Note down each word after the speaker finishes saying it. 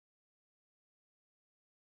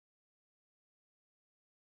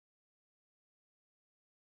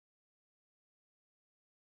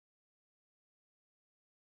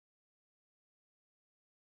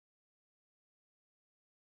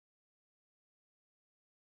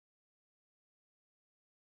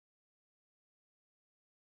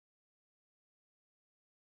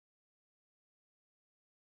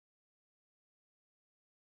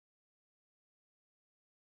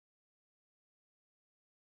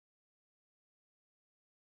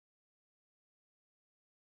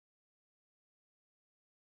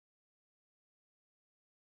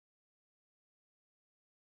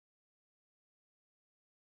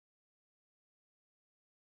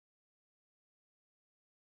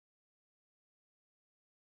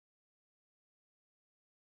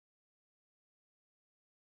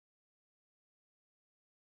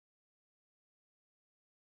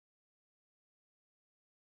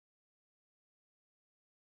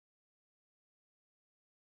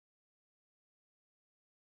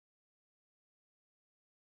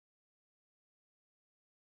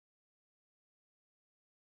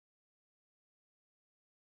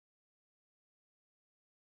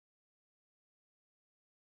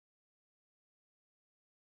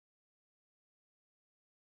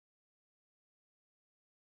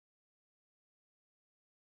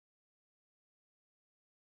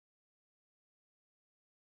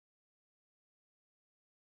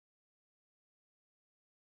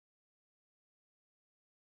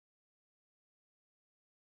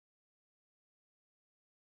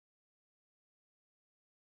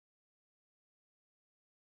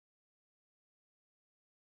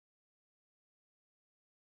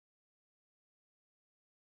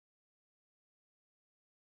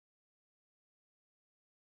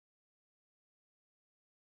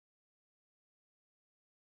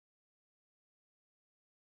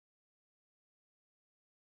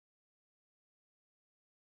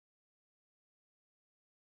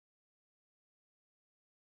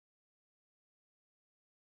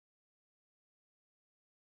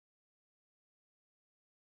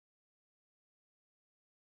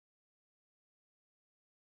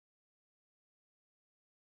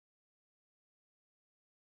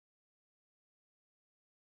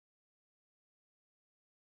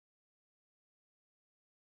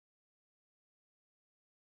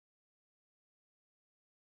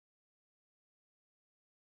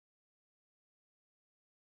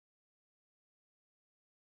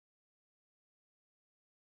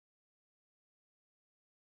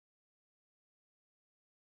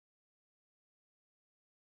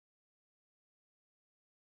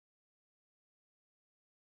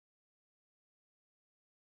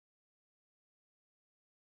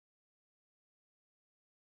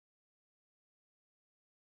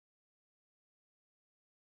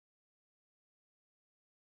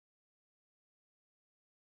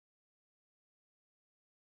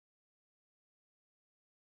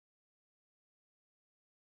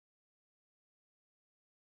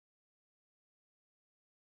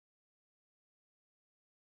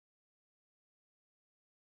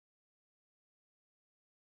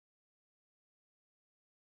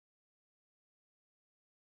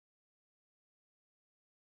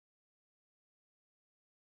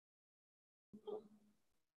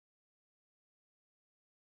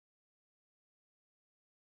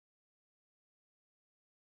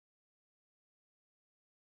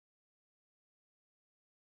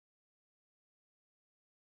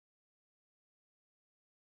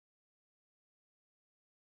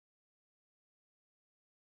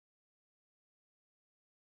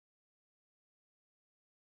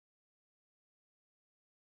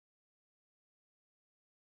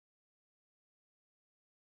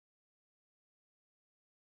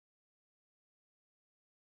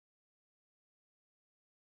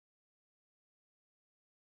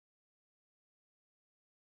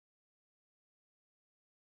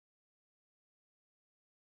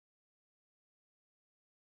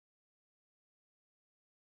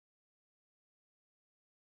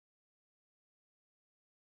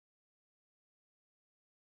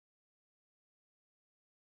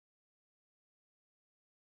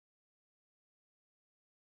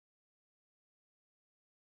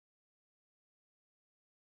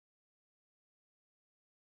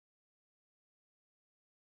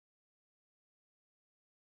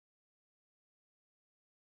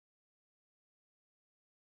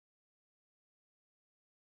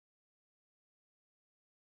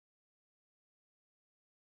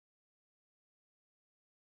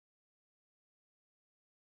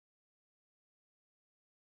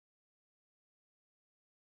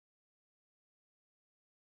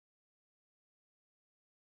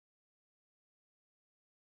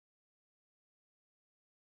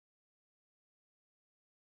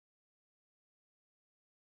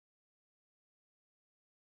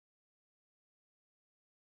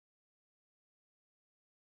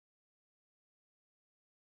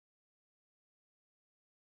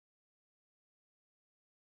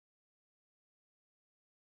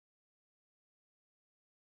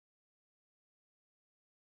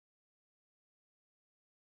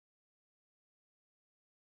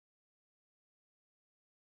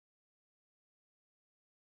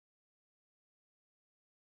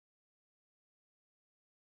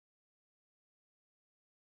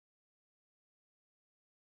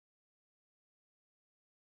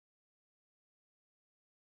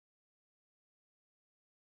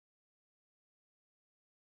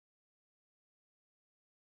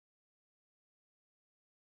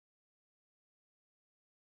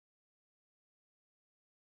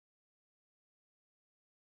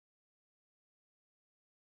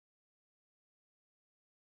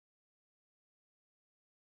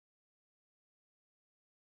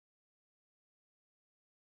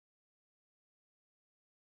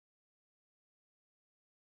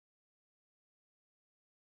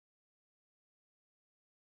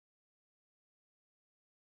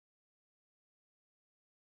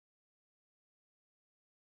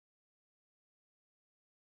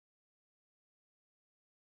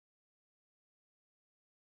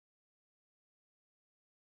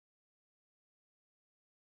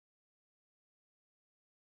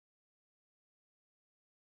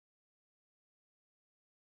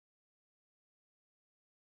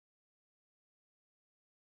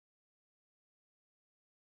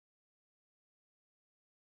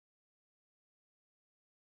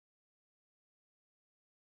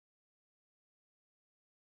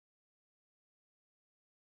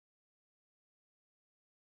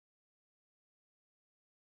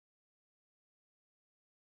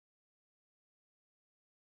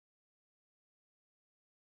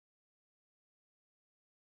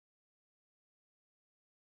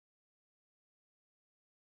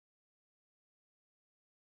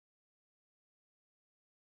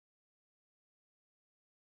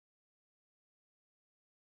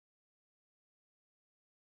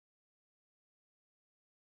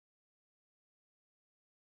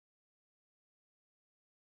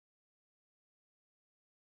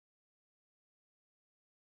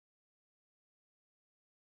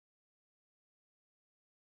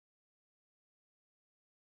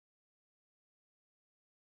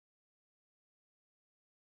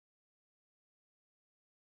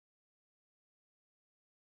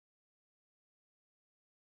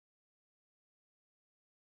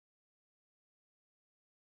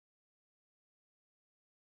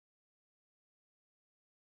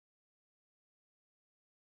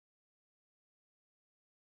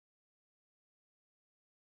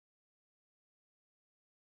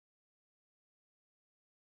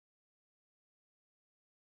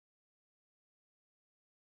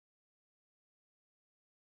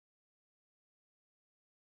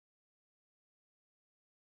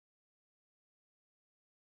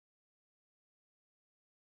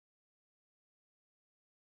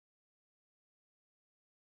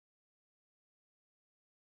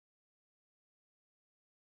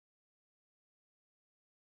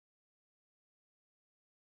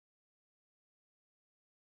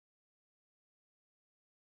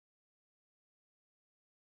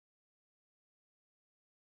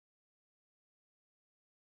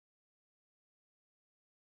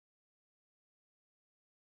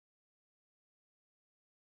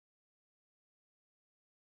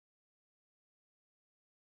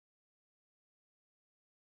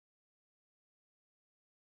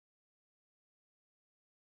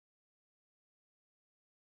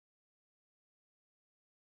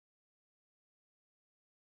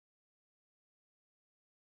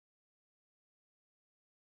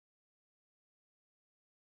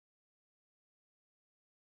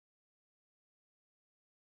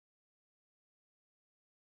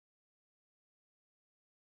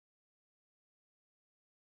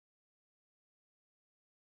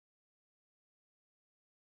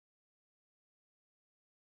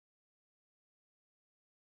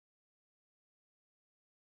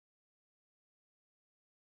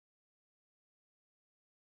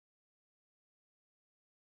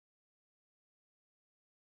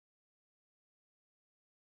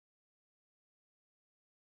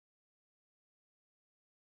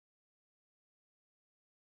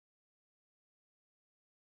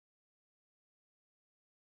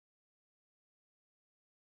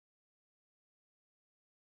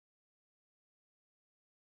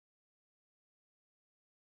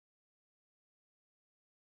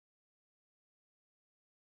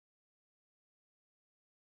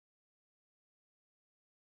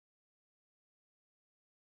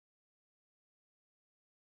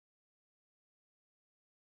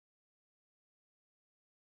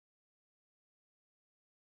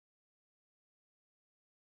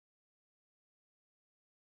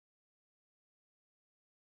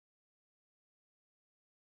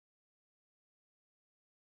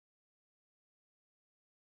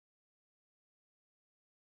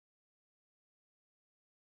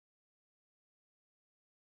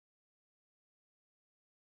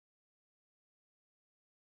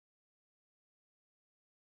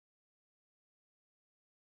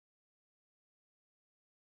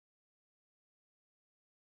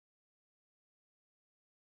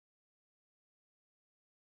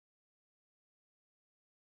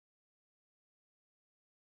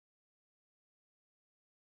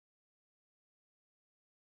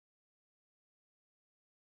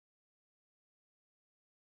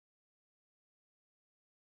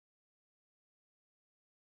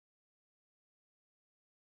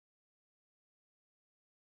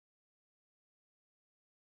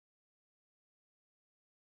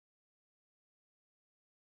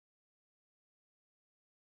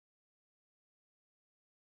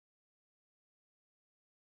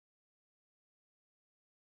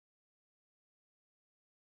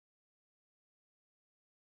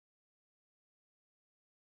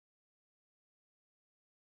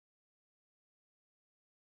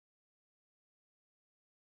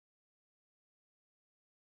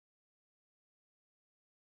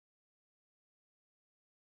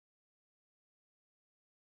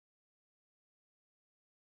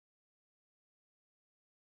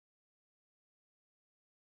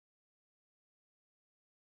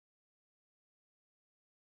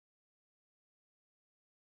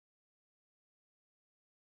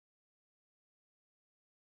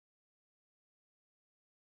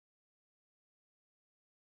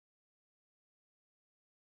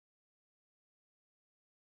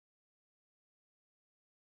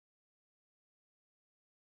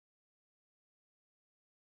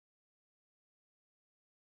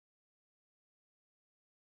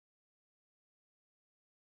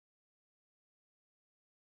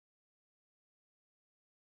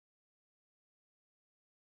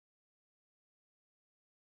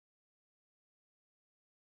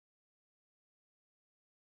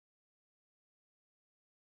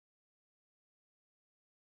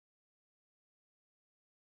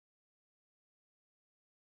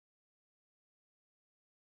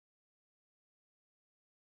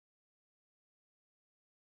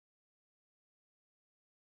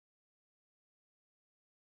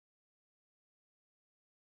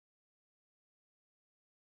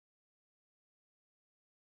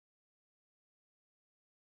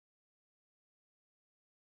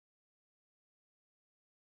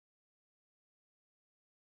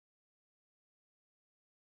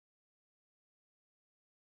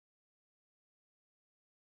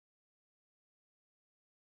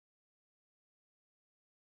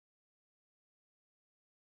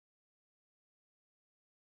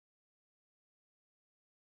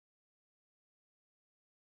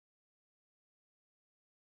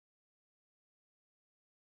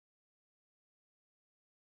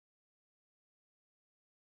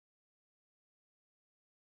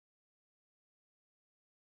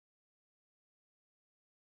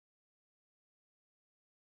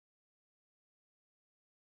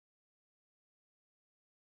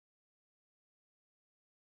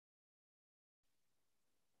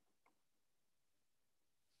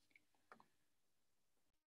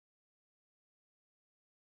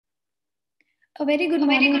A very good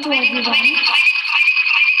morning to everyone.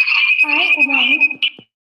 I, Umang,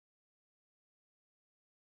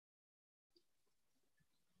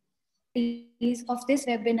 of this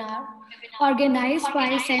webinar organized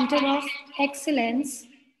by Center of Excellence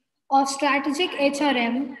of Strategic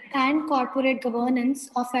HRM and Corporate Governance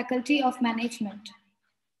of Faculty of Management.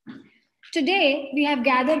 Today, we have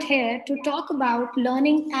gathered here to talk about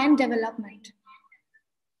learning and development.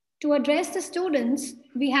 To address the students,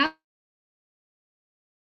 we have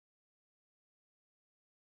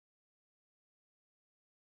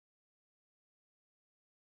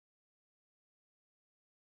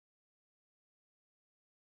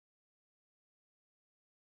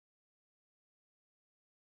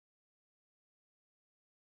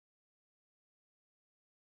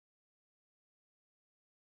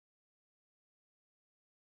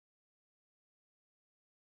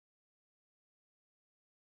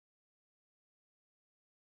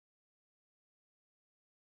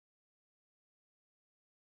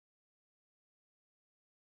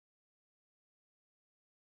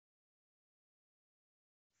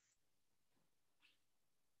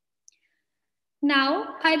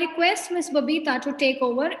Now, I request Ms. Babita to take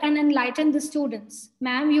over and enlighten the students.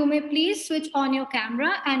 Ma'am, you may please switch on your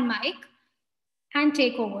camera and mic and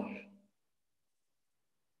take over.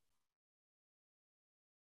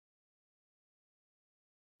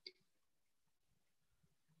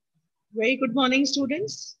 Very good morning,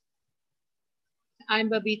 students. I'm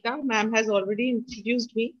Babita. Ma'am has already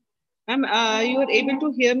introduced me. Ma'am, you are able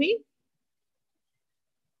to hear me?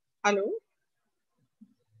 Hello?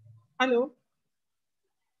 Hello?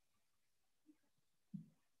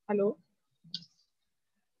 Hello?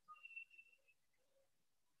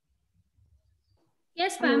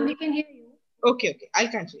 Yes, ma'am, we can hear you. Okay, I'll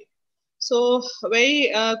continue. So,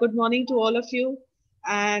 very good morning to all of you.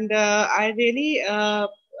 And I really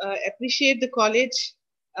appreciate the college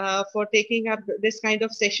for taking up this kind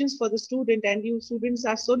of sessions for the student. And you students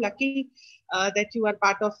are so lucky that you are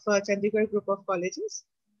part of Chandigarh group of colleges.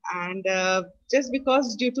 And just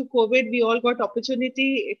because due to COVID, we all got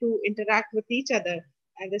opportunity to interact with each other.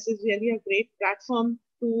 And this is really a great platform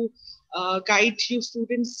to guide you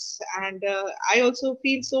students. And I also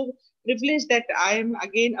feel so privileged that I am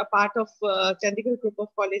again a part of Chandigarh group of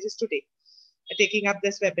colleges today, taking up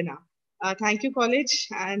this webinar. Thank you, college,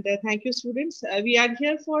 and thank you, students. We are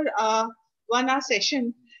here for a 1 hour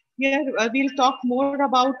session. Here we'll talk more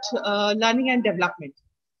about learning and development.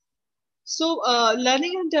 So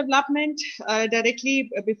learning and development,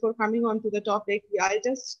 directly before coming on to the topic, I'll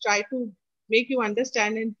just try to make you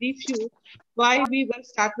understand and brief you why we will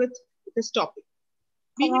start with this topic.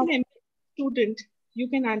 Being an MBA student, you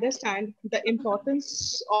can understand the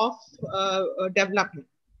importance of development.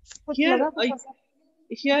 Here,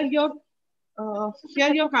 here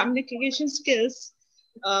your communication skills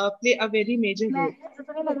play a very major role.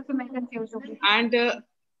 And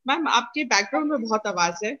ma'am आपके background में बहुत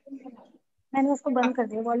आवाज है. मैंने उसको बंद कर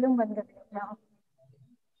दिया, वॉल्यूम बंद कर दिया.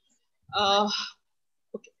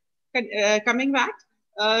 Okay. Coming back,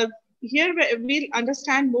 here we'll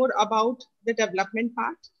understand more about the development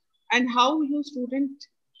part and how you student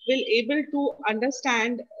will able to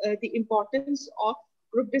understand the importance of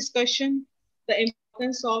group discussion, the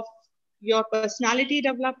importance of your personality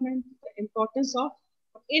development, the importance of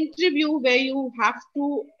interview where you have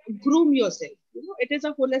to groom yourself. You know, it is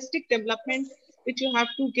a holistic development which you have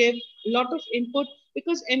to give a lot of input,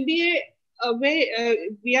 because MBA where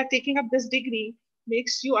we are taking up this degree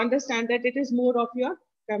makes you understand that it is more of your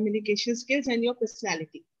communication skills and your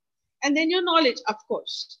personality. And then your knowledge, of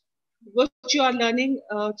course, which you are learning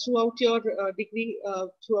throughout your degree,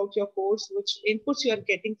 throughout your course, which inputs you are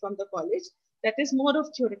getting from the college, that is more of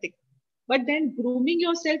theoretical. But then grooming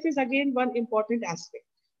yourself is again one important aspect.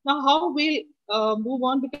 Now, how we'll move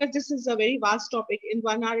on, because this is a very vast topic. In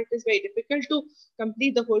 1 hour, it is very difficult to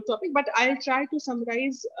complete the whole topic, but I'll try to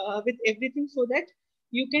summarize with everything so that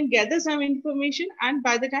you can gather some information, and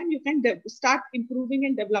by the time you can start improving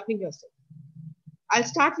and developing yourself. I'll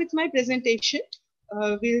start with my presentation.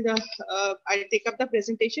 I'll take up the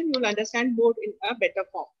presentation. You'll understand more in a better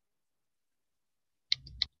form.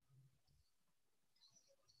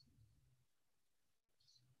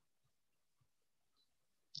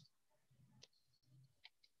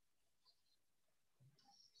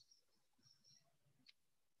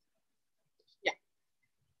 Yeah.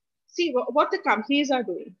 See what the companies are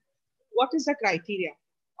doing. What is the criteria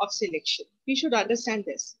of selection? We should understand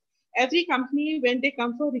this. Every company, when they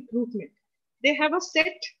come for recruitment, they have a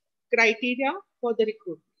set criteria for the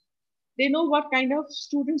recruitment. They know what kind of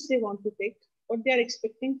students they want to pick, what they are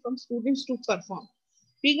expecting from students to perform.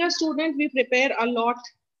 Being a student, we prepare a lot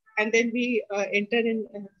and then we enter in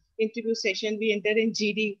interview session, we enter in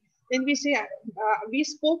GD. Then we say, we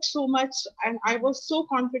spoke so much and I was so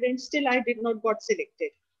confident, still I did not got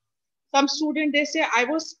selected. Some student, they say, I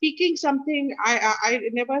was speaking something, I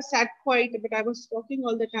never sat quiet, but I was talking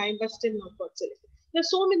all the time, but still not got selected. There's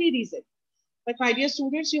so many reasons. But my dear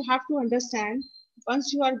students, you have to understand,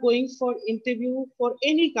 once you are going for interview for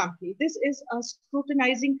any company, this is a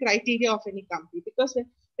scrutinizing criteria of any company, because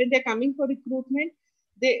when they're coming for recruitment,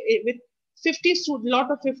 with 50 students,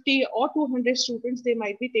 lot of 50 or 200 students, they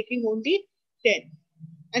might be taking only 10.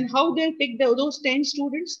 And how they'll pick those 10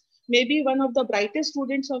 students? Maybe one of the brightest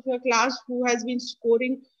students of your class who has been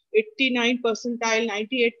scoring 89 percentile,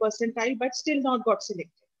 98 percentile, but still not got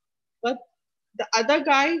selected. But the other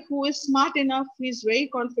guy who is smart enough, who is very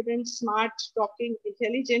confident, smart, talking,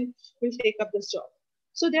 intelligent, will take up this job.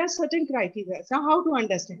 So there are certain criteria. Now, how to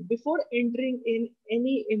understand? Before entering in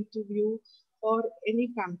any interview or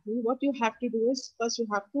any company, what you have to do is first you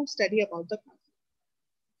have to study about the company.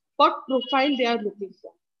 What profile they are looking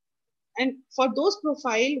for. And for those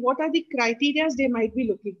profile, what are the criteria they might be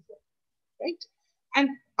looking for, right? And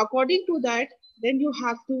according to that, then you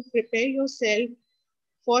have to prepare yourself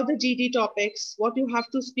for the GD topics, what you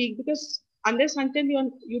have to speak, because unless until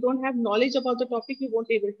you don't have knowledge about the topic, you won't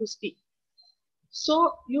be able to speak.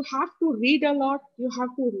 So you have to read a lot, you have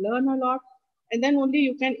to learn a lot, and then only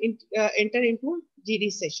you can enter into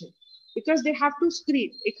GD session. Because they have to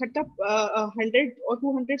screen. It cut up 100 or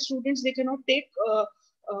 200 students, they cannot take a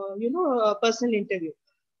personal interview.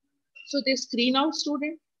 So they screen out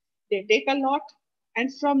student, they take a lot,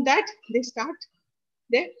 and from that they start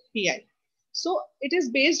their PI. So it is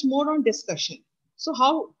based more on discussion. So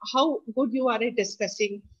how good you are at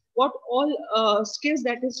discussing, what all skills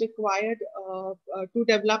that is required to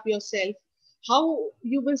develop yourself, how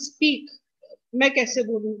you will speak, मैं कैसे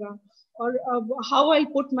बोलूँगा, or how I'll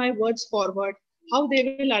put my words forward, how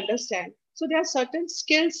they will understand. So there are certain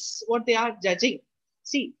skills what they are judging.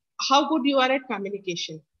 See, how good you are at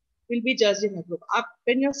communication will be judged in a group.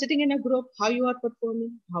 When you're sitting in a group, how you are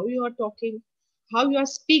performing, how you are talking, how you are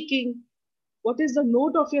speaking, what is the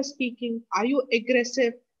note of your speaking, are you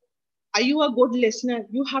aggressive, are you a good listener?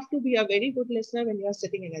 You have to be a very good listener when you are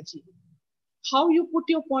sitting in a GD. How you put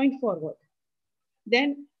your point forward,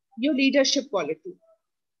 then your leadership quality,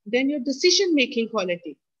 then your decision making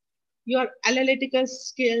quality, your analytical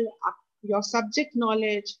skill, your subject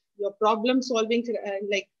knowledge, your problem solving,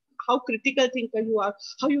 like how critical thinker you are,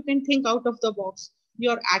 how you can think out of the box,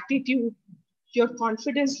 your attitude, your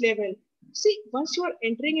confidence level. See, once you are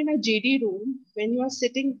entering in a GD room, when you are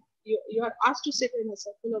sitting, you are asked to sit in a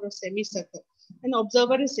circle or a semicircle. An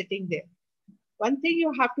observer is sitting there. One thing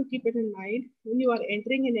you have to keep it in mind, when you are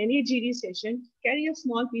entering in any GD session, carry a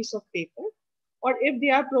small piece of paper, or if they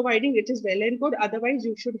are providing, it is well and good. Otherwise,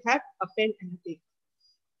 you should have a pen and a paper.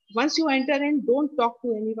 Once you enter in, don't talk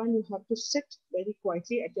to anyone. You have to sit very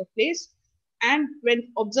quietly at your place. And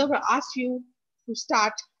when observer asks you to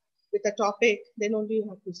start with a topic, then only you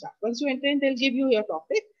have to start. Once you enter in, they'll give you your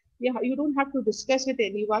topic. You don't have to discuss with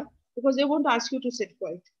anyone because they won't ask you to sit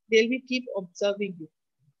quiet. They'll be keep observing you.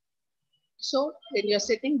 So when you're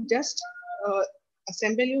sitting, just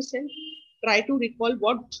assemble yourself. Try to recall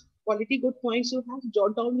what quality good points you have.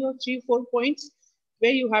 Jot down your 3-4 points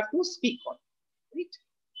where you have to speak on. Right?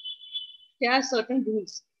 There are certain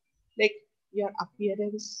rules like your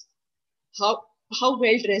appearance, how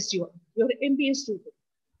well dressed you are. You're an MBA student.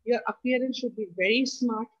 Your appearance should be very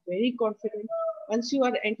smart, very confident. Once you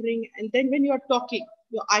are entering, and then when you are talking,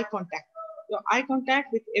 your eye contact. Your eye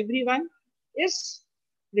contact with everyone is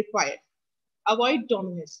required. Avoid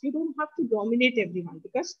dominance. You don't have to dominate everyone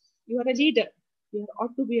because you are a leader. You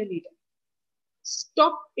ought to be a leader.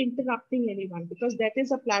 Stop interrupting anyone because that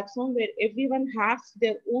is a platform where everyone has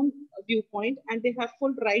their own viewpoint and they have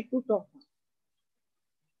full right to talk.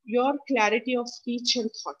 Your clarity of speech and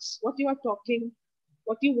thoughts, what you are talking,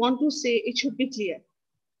 what you want to say, it should be clear.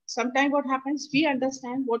 Sometimes what happens, we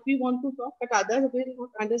understand what we want to talk, but others will not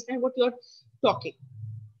understand what you're talking.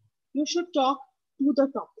 You should talk to the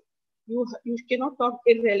topic. You cannot talk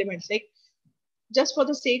irrelevant. Like just for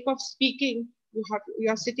the sake of speaking, you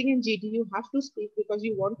are sitting in GD, you have to speak because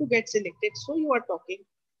you want to get selected, so you are talking.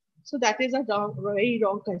 So that is a very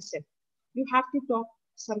wrong concept. You have to talk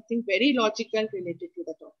something very logical related to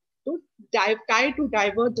the topic. Don't try to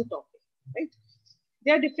divert the topic, right?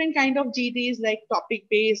 There are different kind of GDs like topic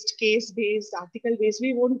based, case based, article based.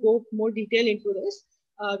 We won't go more detail into this.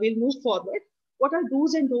 We'll move forward. What are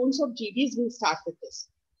do's and don'ts of GDs? We'll start with this.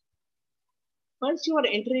 Once you are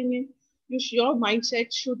entering in, your mindset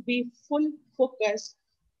should be full focus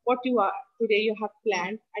what you are today you have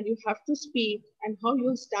planned, and you have to speak and how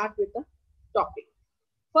you'll start with the topic.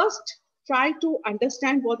 First, try to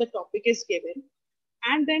understand what the topic is given,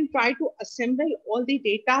 and then try to assemble all the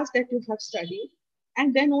data that you have studied,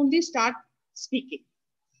 and then only start speaking.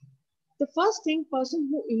 The first thing, person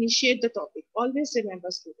who initiate the topic, always remember,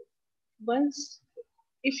 student, once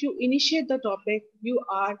if you initiate the topic, you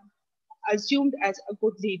are assumed as a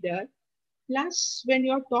good leader. Plus, when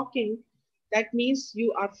you're talking, that means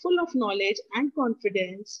you are full of knowledge and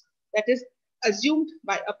confidence that is assumed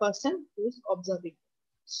by a person who's observing.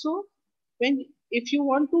 So, when if you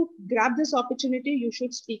want to grab this opportunity, you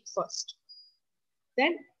should speak first.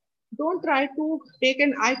 Then don't try to take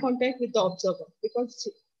an eye contact with the observer, because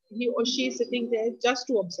he or she is sitting there just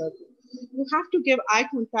to observe you. You have to give eye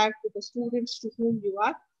contact with the students to whom you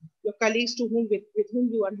are, your colleagues to whom with whom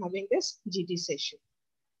you are having this GT session.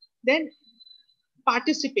 Then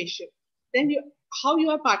participation. Then how you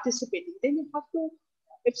are participating. Then you have to,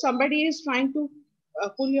 if somebody is trying to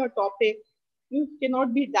pull your topic, you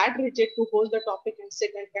cannot be that rigid to hold the topic and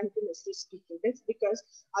sit and continuously speaking. That's because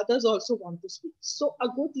others also want to speak. So a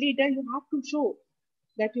good leader, you have to show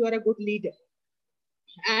that you are a good leader.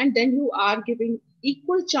 And then you are giving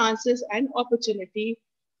equal chances and opportunity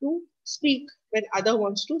to speak when other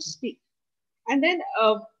wants to speak. And then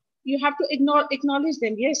you have to acknowledge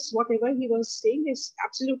them. Yes, whatever he was saying is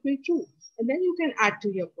absolutely true. And then you can add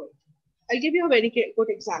to your point. I'll give you a very good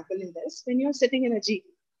example in this. When you're sitting in a GT,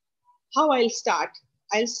 how I'll start,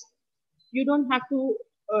 I'll you don't have to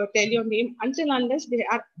tell your name until unless they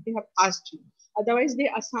have asked you. Otherwise,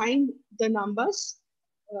 they assign the numbers,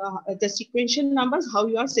 the sequential numbers, how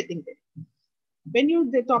you are sitting there.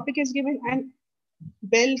 When the topic is given and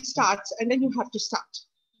bell starts, and then you have to start.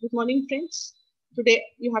 Good morning, friends. Today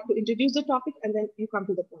you have to introduce the topic and then you come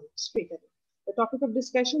to the point straight away. The topic of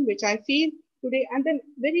discussion, which I feel today, and then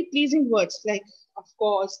very pleasing words like, of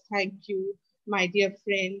course, thank you, my dear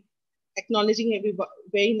friend, acknowledging everybody,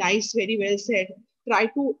 very nice, very well said. Try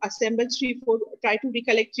to assemble try to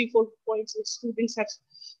recollect 3-4 points which students have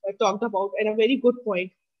talked about, and a very good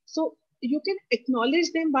point. So you can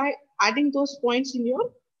acknowledge them by adding those points in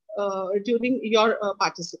your during your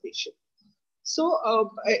participation.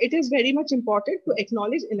 So it is very much important to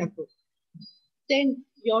acknowledge in a group. Then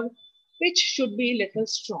your pitch should be little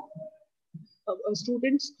strong.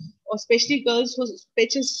 Students, or especially girls whose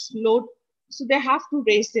pitch is low, so they have to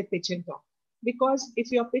raise their pitch and talk. Because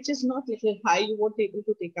if your pitch is not little high, you won't be able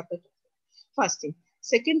to take up the topic. First thing.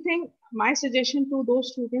 Second thing, my suggestion to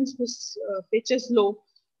those students whose pitch is low,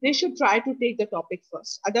 they should try to take the topic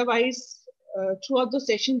first. Otherwise, throughout the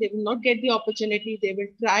session, they will not get the opportunity. They will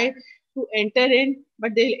try to enter in,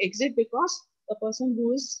 but they'll exit because the person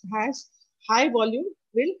who has high volume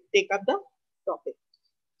will take up the topic.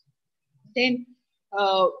 Then,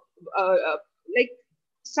 like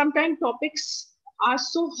sometimes topics are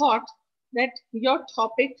so hot that your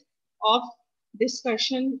topic of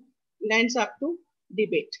discussion lands up to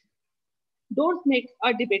debate. Don't make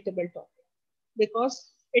a debatable topic,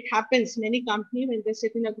 because it happens many companies when they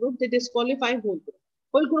sit in a group, they disqualify whole group.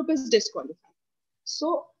 Whole group is disqualified.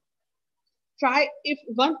 So try, if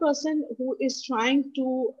one person who is trying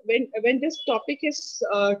to, when this topic is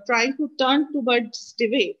trying to turn towards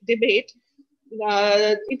debate,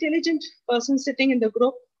 the intelligent person sitting in the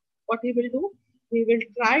group, what he will do, he will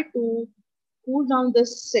try to cool down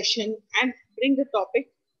this session and bring the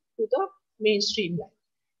topic to the mainstream line.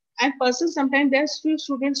 And person, sometimes there's few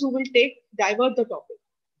students who will divert the topic.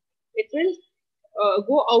 It will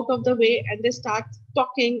go out of the way and they start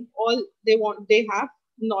talking all they want. They have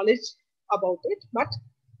knowledge about it, but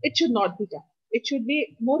it should not be done. It should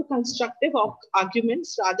be more constructive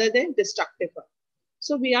arguments rather than destructive.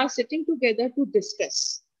 So we are sitting together to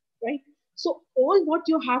discuss, right? So all what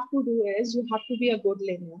you have to do is you have to be a good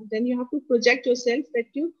learner. Then you have to project yourself that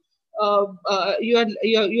you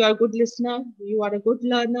are a good listener, you are a good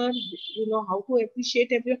learner, you know how to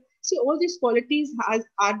appreciate everyone. See, all these qualities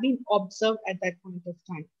are being observed at that point of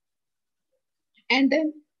time. And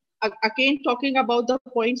then again, talking about the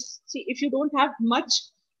points, see, if you don't have much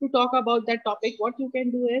to talk about that topic, what you can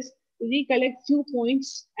do is recollect few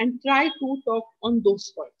points and try to talk on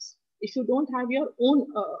those points. If you don't have your own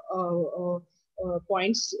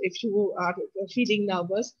points, if you are feeling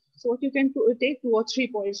nervous, so what you can do, take 2 or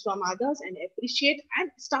 3 points from others and appreciate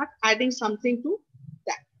and start adding something to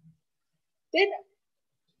that. Then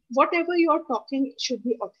whatever you're talking should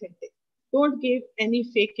be authentic. Don't give any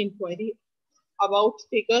fake inquiry about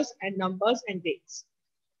figures and numbers and dates.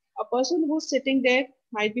 A person who's sitting there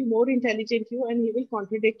might be more intelligent you and he will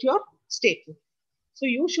contradict your statement. So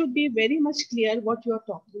you should be very much clear what you are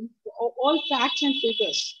talking. all facts and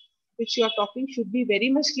figures which you are talking should be very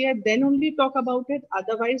much clear. Then only talk about it.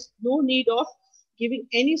 Otherwise, no need of giving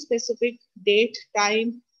any specific date,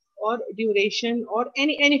 time, or duration, or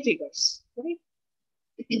any figures. Right?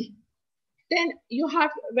 Then you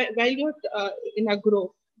have, while you're in a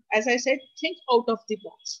group, as I said, think out of the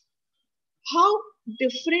box. How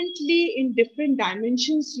differently in different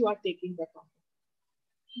dimensions you are taking the topic.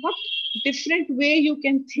 What different way you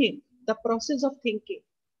can think, the process of thinking.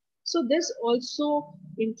 So this also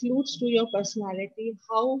includes to your personality,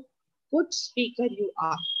 how good speaker you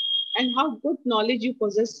are and how good knowledge you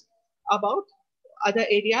possess about other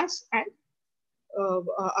areas and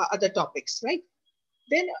other topics, right?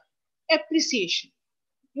 Then appreciation.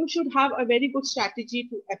 You should have a very good strategy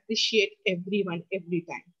to appreciate everyone every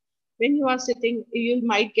time. When you are sitting, you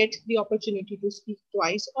might get the opportunity to speak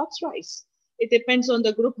twice or thrice. It depends on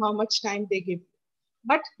the group how much time they give.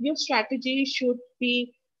 But your strategy should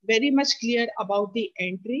be very much clear about the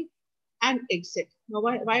entry and exit. Now,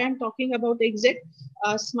 why I'm talking about exit?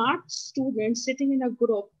 A smart student sitting in a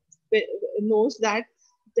group knows that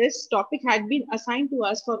this topic had been assigned to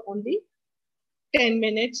us for only 10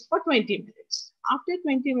 minutes or 20 minutes. After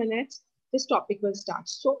 20 minutes, this topic will start.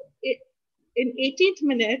 So in 18th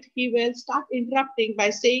minute, he will start interrupting by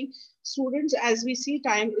saying, students, as we see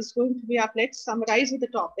time is going to be up, let's summarize the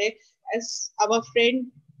topic as our friend,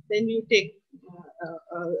 then you take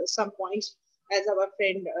some points as our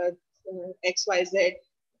friend XYZ,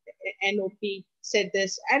 NOP said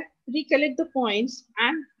this, and recollect the points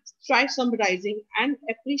and try summarizing and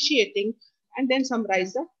appreciating and then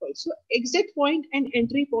summarize the points. So exit point and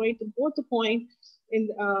entry point, both the point in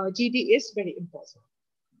GD is very important.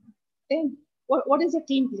 Then what is a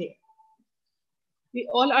team play? We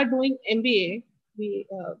all are doing MBA, we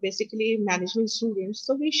basically management students,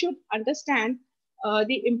 so we should understand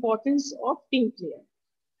the importance of team play.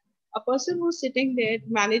 A person who's sitting there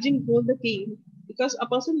managing both the team, because a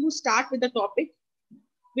person who start with the topic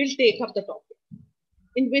will take up the topic,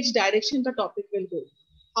 in which direction the topic will go,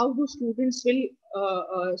 how do students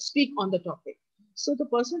will speak on the topic. So the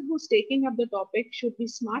person who's taking up the topic should be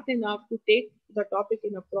smart enough to take the topic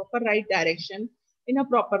in a proper right direction, in a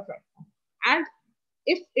proper platform. And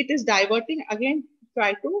if it is diverting, again,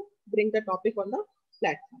 try to bring the topic on the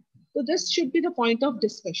platform. So this should be the point of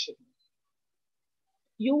discussion.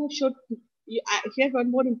 You should, here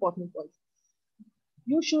one more important point.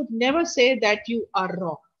 You should never say that you are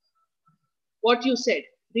wrong. What you said,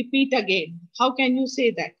 repeat again. How can you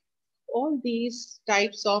say that? All these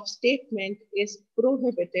types of statement is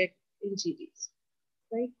prohibited in GDs,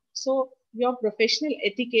 right? So your professional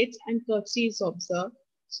etiquettes and courtesies observed.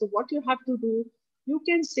 So what you have to do, you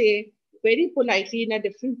can say very politely in a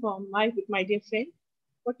different form, my dear friend,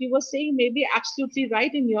 what you were saying may be absolutely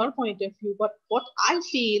right in your point of view, but what I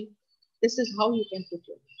feel, this is how you can put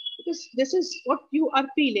it. Because this is what you are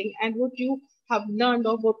feeling and what you have learned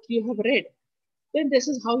or what you have read. Then this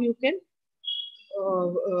is how you can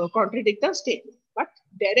contradict the statement. But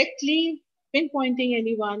directly pinpointing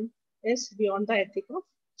anyone is beyond the ethic of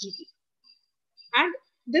GD. And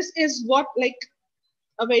this is what, like,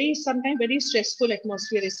 a very sometimes very stressful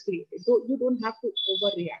atmosphere is created. You don't have to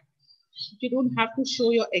overreact. You don't have to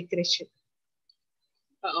show your aggression.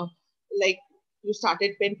 Like you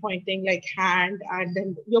started pinpointing like hand and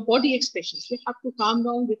then your body expressions. You have to calm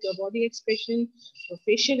down with your body expression, your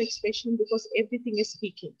facial expression, because everything is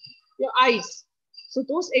speaking. Your eyes. So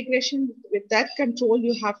those aggression, with that control,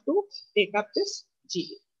 you have to take up this GD.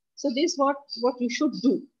 So this is what you should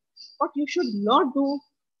do. What you should not do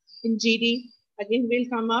in GD, again, we'll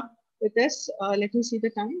come up with this. Let me see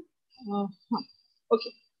the time.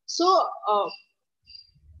 Okay. So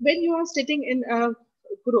when you are sitting in a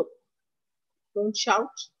group, don't shout.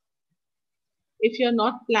 If you're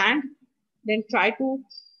not planned, then try to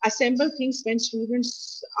assemble things when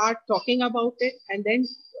students are talking about it and then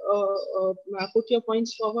put your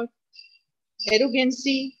points forward.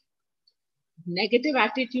 Arrogancy, negative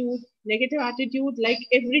attitude, like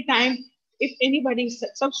every time, if anybody,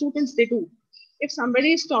 some students, they do. If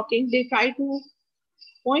somebody is talking, they try to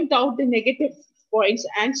point out the negative points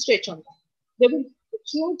and stretch on that. They will,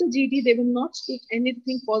 throughout the GD, they will not speak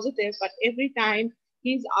anything positive, but every time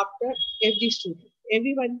he's after every student.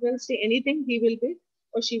 Everyone will say anything, he will be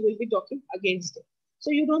or she will be talking against it.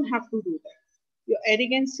 So you don't have to do that. Your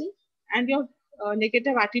arrogancy and your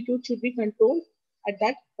negative attitude should be controlled at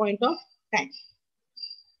that point of time.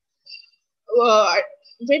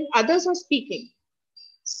 When others are speaking,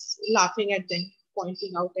 laughing at them,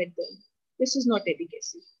 pointing out at them, this is not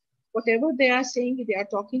advocacy. Whatever they are saying, they are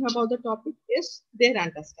talking about the topic is their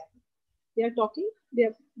understanding. They are talking, they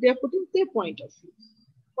are putting their point of view.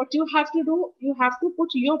 What you have to do, you have to put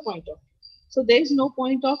your point of view. So there is no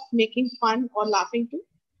point of making fun or laughing to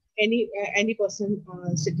any person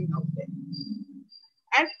sitting out there.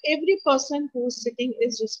 And every person who's sitting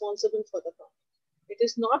is responsible for the problem. It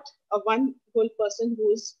is not a one whole person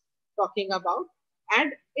who is talking about.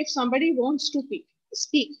 And if somebody wants to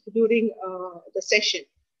speak during the session,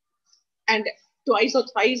 and twice or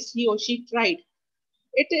thrice he or she tried,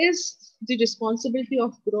 it is the responsibility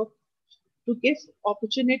of group to give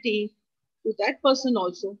opportunity to that person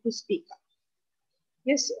also to speak up.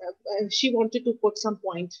 Yes, she wanted to put some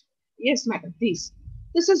point. Yes, madam, please.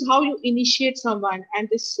 This is how you initiate someone, and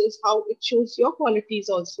this is how it shows your qualities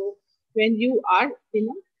also when you are in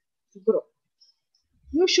a group.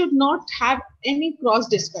 You should not have any cross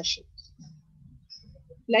discussion.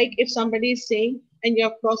 Like if somebody is saying and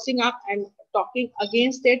you're crossing up and talking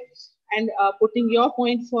against it and putting your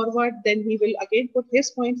point forward, then he will again put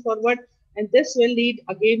his point forward, and this will lead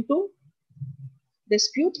again to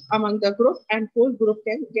dispute among the group, and whole group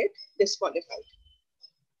can get disqualified.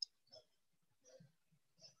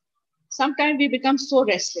 Sometimes we become so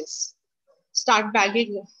restless, start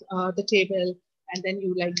bagging the table, and then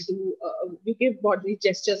you like do you give body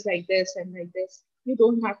gestures like this and like this. You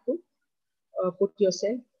don't have to put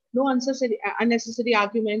yourself. No unnecessary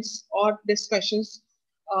arguments or discussions.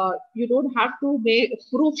 You don't have to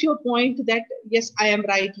prove your point that yes, I am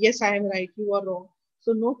right, yes, I am right, you are wrong.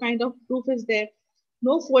 So no kind of proof is there.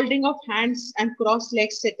 No folding of hands and cross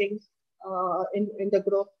legs sitting in the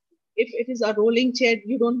group. If it is a rolling chair,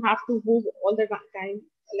 you don't have to move all the time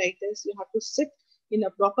like this. You have to sit in a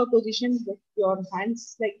proper position with your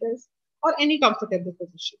hands like this, or any comfortable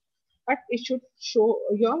position. But it should show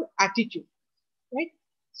your attitude, right?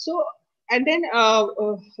 So, and then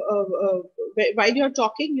while you're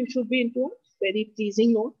talking, you should be into a very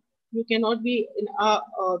pleasing note. You cannot be in a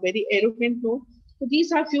very arrogant note. So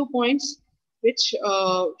these are few points which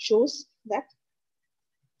shows that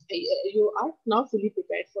you are now fully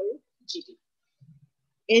prepared for your GD.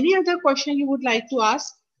 Any other question you would like to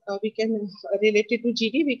ask? We can relate it to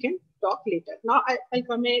GD. We can talk later. Now I'll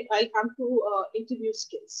come to interview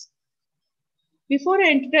skills. Before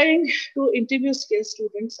entering to interview skill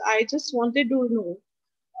students, I just wanted to know,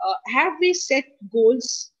 have we set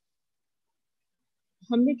goals?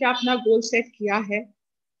 हमने क्या अपना goal set किया है?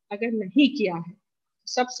 अगर नहीं किया है,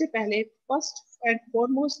 सबसे पहले first and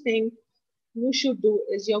foremost thing you should do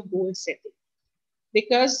is your goal setting.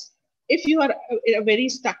 Because if you are a very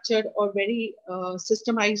structured or very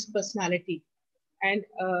systemized personality and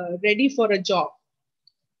ready for a job,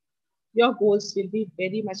 your goals will be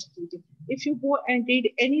very much needed. If you go and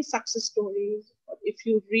read any success stories, or if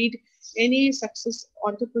you read any success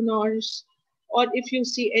entrepreneurs, or if you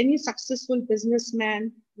see any successful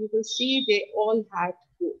businessman, you will see they all had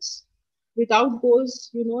goals. Without goals,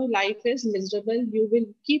 you know, life is miserable. You will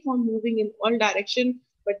keep on moving in all direction,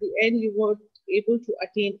 but the end you won't able to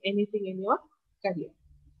attain anything in your career.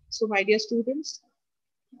 So, my dear students,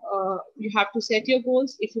 you have to set your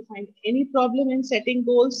goals. If you find any problem in setting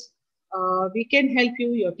goals, we can help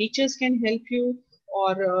you. Your teachers can help you,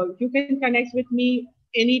 or you can connect with me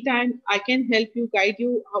anytime. I can help you, guide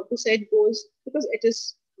you how to set goals because it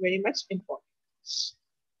is very much important.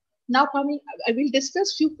 Now, coming, I will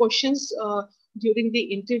discuss few questions during the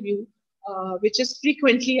interview, which is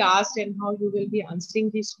frequently asked, and how you will be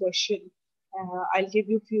answering this question. I'll give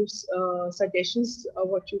you few suggestions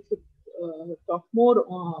what you should talk more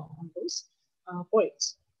on those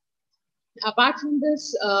points. Apart from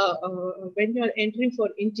this, when you are entering for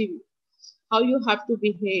interview, how you have to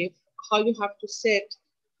behave, how you have to sit,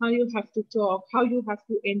 how you have to talk, how you have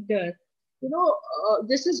to enter. You know,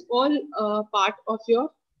 this is all part of your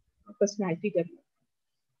personality development.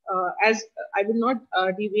 As I will not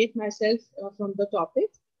deviate myself from the topic,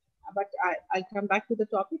 but I'll come back to the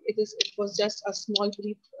topic. It was just a small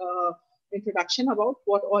brief introduction about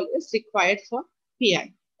what all is required for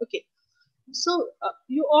PI. Okay, so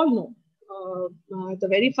you all know the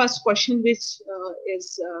very first question which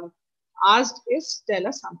is asked is tell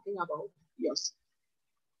us something about yourself.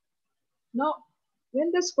 Now, when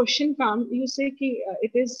this question comes, you say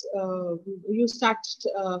it is you start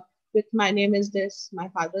with my name is this, my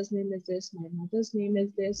father's name is this, my mother's name is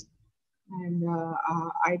this, and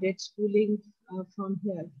I did schooling from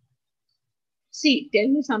here. See, tell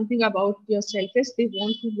me something about yourself as they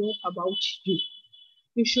want to know about you.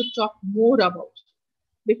 You should talk more about it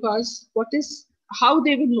because what is how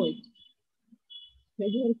they will know it. When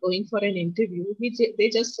you are going for an interview, they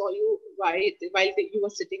just saw you you were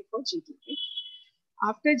sitting for GD. Right?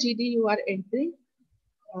 After GD, you are entering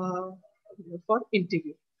uh, for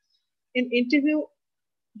interview. In interview,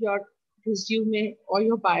 your resume or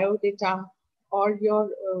your bio data or your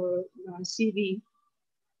CV,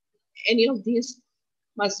 any of these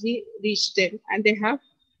must be reached them and they have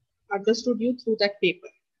understood you through that paper.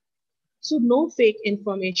 So no fake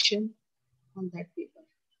information on that paper.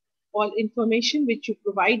 All information which you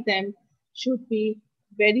provide them should be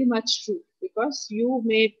very much true because you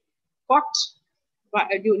may caught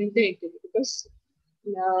during the interview because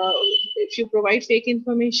uh, if you provide fake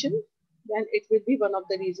information, then it will be one of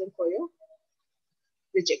the reasons for your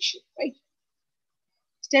rejection, right?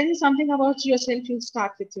 Tell me something about yourself. You'll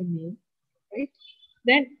start with your name, right?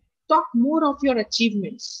 Then talk more of your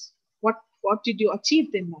achievements. What did you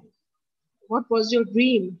achieve in life? What was your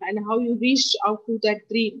dream and how you reached out to that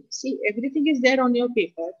dream? See, everything is there on your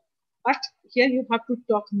paper, but here you have to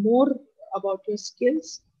talk more about your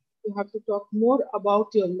skills. You have to talk more about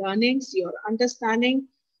your learnings, your understanding,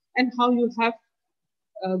 and how you have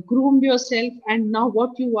groomed yourself and now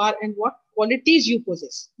what you are and what qualities you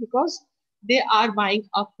possess because they are buying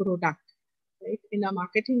a product, right? In a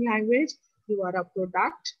marketing language, you are a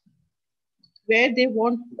product where they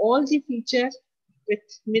want all the features with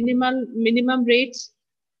minimal minimum rates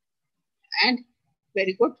and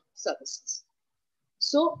very good services.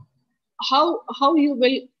 So how you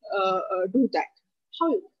will do that?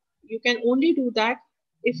 How you can only do that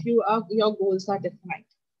if your goals are defined,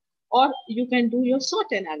 or you can do your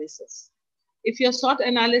SWOT analysis. If your SWOT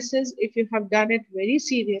analysis, if you have done it very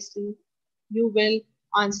seriously, you will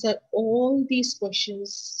answer all these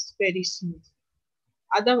questions very smooth.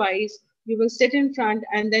 Otherwise, you will sit in front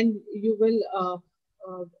and then you will,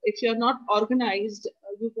 if you're not organized,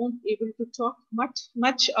 you won't be able to talk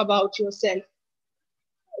much about yourself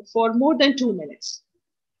for more than 2 minutes.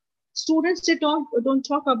 Students don't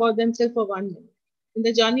talk about themselves for 1 minute. In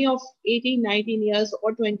the journey of 18, 19 years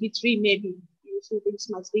or 23, maybe you students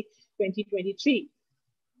must be 20, 23.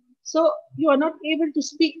 So you are not able to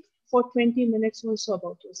speak for 20 minutes also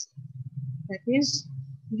about yourself. That means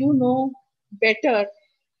you know better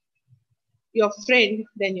your friend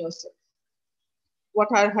than yourself. What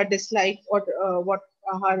are her dislikes, what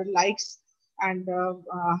are her likes, and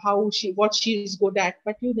what she is good at.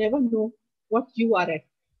 But you never know what you are at.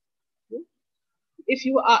 If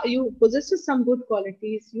you possess some good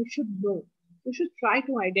qualities, you should know. You should try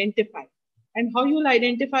to identify. And how you'll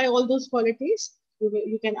identify all those qualities?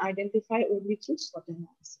 You can identify only through SWOT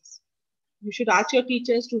analysis. You should ask your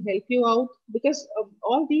teachers to help you out because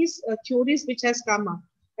all these theories which has come up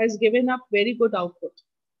has given up very good output.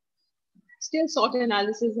 Still, SWOT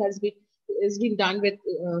analysis has been done with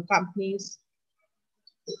companies.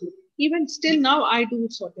 Even still now, I do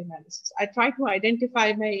SWOT analysis. I try to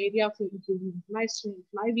identify my area of improvement, my strengths,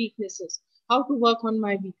 my weaknesses, how to work on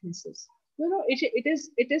my weaknesses.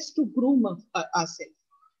 It is to groom ourselves.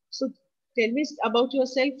 So tell me about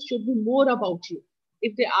yourself should be more about you.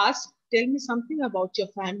 If they ask, tell me something about your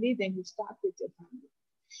family, then you start with your family.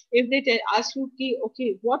 If they ask you,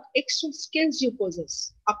 okay, what extra skills you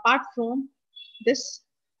possess apart from this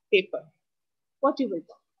paper, what you will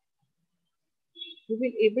talk? You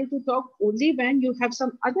will able to talk only when you have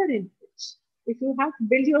some other inputs. If you have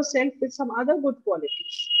build yourself with some other good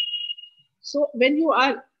qualities. So when you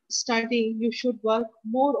are studying, you should work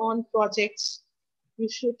more on projects. You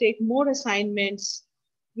should take more assignments.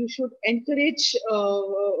 You should encourage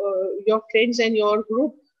your friends and your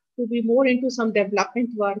group to be more into some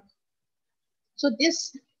development work. So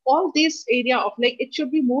all this area of like it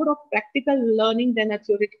should be more of practical learning than a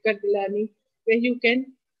theoretical learning where you can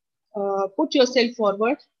put yourself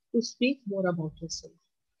forward to speak more about yourself.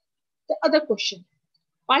 The other question,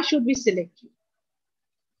 why should we select you?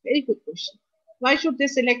 Very good question. Why should they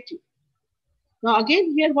select you? Now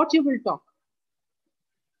again, here what you will talk.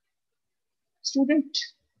 Student,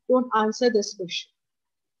 don't answer this question.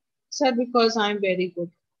 Sir, because I'm very good.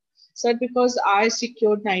 Sir, because I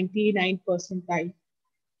secured 99 percentile.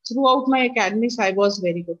 Throughout my academics, I was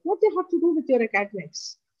very good. What they have to do with your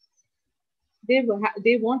academics? They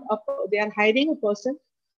want they are hiring a person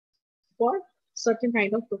for certain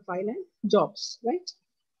kind of profile and jobs, right?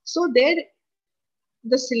 So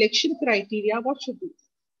the selection criteria, what should be?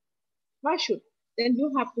 Why should? Then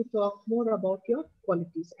you have to talk more about your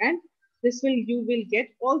qualities, and you will get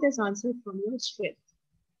all this answer from your strength.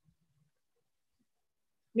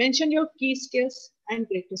 Mention your key skills and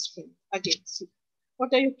greatest strength. Again, see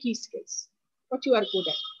what are your key skills, what you are good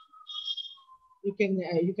at.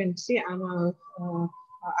 You can say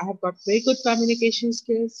I have got very good communication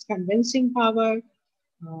skills, convincing power.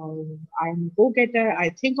 I'm a go-getter. I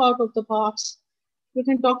think out of the box. You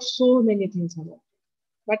can talk so many things about it.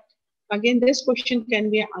 But again, this question can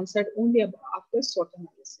be answered only after SWOT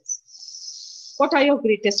analysis. What are your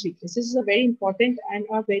greatest weaknesses? This is a very important and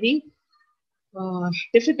a very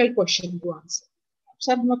difficult question to answer.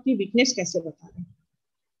 सब हम अपनी weakness कैसे बता रहे हैं?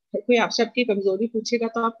 कोई आपसे आपकी कमजोरी पूछेगा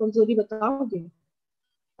तो आप कमजोरी बताओगे.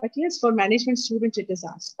 But yes, for management students it is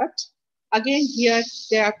asked. But again, here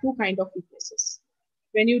there are two kind of weaknesses.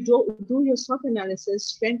 When you do your SWOT analysis,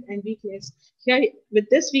 strength and weakness, here with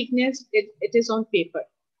this weakness, it is on paper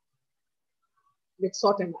with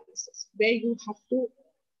SWOT analysis, where you have to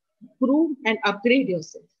prove and upgrade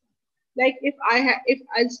yourself. Like if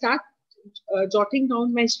I'll start jotting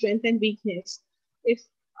down my strength and weakness, if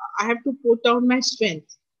I have to put down my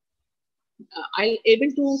strength, I'll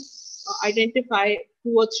able to identify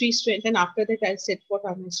 2 or 3 strengths, and after that I'll set what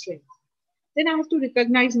are my strengths. Then I have to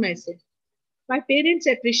recognize myself. My parents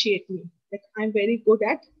appreciate me that I'm very good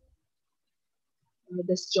at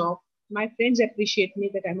this job. My friends appreciate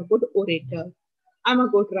me that I'm a good orator. I'm a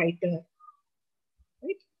good writer.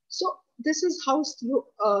 Right? So this is how you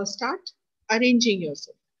start arranging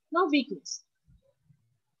yourself. Now weakness.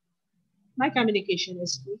 My communication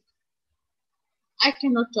is weak. I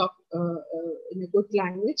cannot talk in a good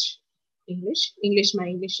language, English. My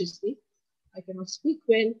English is weak. I cannot speak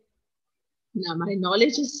well. Now my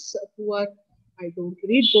knowledge is poor. I don't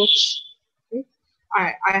read books. Right?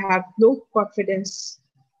 I have no confidence.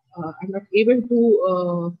 I'm not able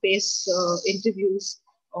to face interviews,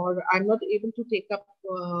 or I'm not able to take up.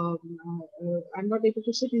 I'm not able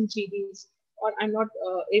to sit in GDs, or I'm not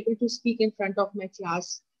able to speak in front of my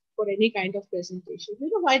class for any kind of presentation. You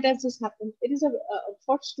know why does this happen? It is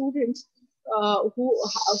for students who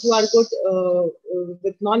are good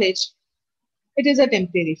with knowledge. It is a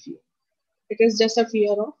temporary fear. It is just a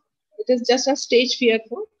fear of. It is just a stage fear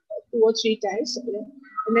for 2 or 3 times,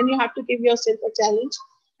 and then you have to give yourself a challenge,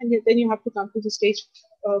 and then you have to come to the stage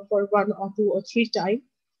for 1 or 2 or 3 times,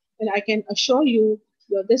 and I can assure you,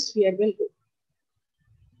 this fear will go.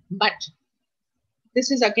 But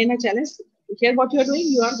this is again a challenge. Here, what you are doing,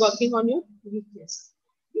 you are working on your weakness.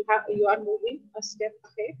 You are moving a step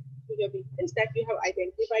ahead to your weakness, that you have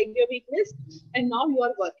identified your weakness, and now you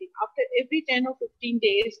are working. After every 10 or 15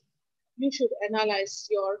 days, you should analyze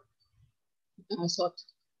your sort.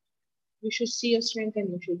 You should see your strength and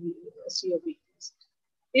you should see your weakness.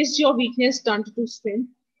 Is your weakness turned to strength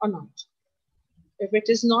or not? If it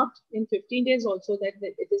is not, in 15 days also, that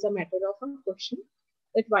it is a matter of a question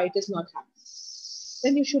that why it is not happening.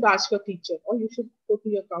 Then you should ask your teacher, or you should go to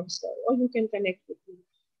your counselor, or you can connect with me,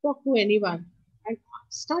 talk to anyone, and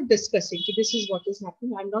start discussing. This is what is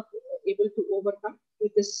happening. I'm not able to overcome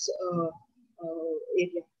with this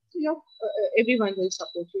area. So everyone will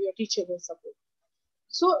support you. Your teacher will support.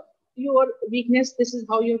 So your weakness. This is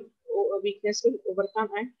how your weakness will overcome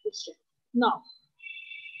and strength. Now,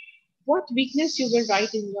 what weakness you will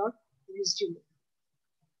write in your resume?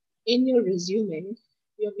 In your resume,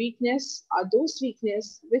 your weakness are those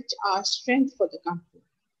weaknesses which are strength for the company,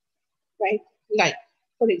 right? Like,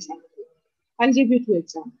 for example, I'll give you 2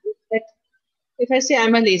 examples. That if I say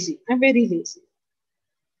I'm very lazy,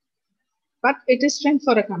 but it is strength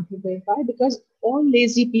for a company. Why? Because all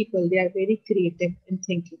lazy people, they are very creative in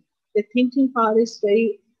thinking. The thinking power is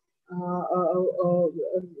very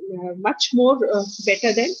much more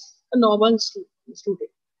better than a normal student.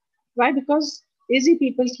 Why? Because lazy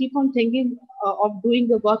people keep on thinking of doing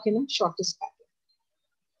the work in a shortest pattern.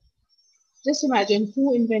 Just imagine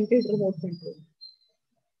who invented remote control,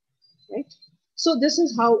 right? So this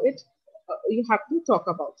is how it you have to talk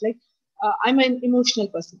about. Like I'm an emotional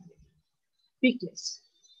personality. Weakness.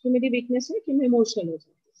 तो मेरी weakness है कि मैं emotional हो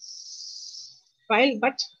जाती हूँ. While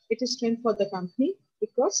but it is strength for the company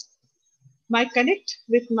because my connect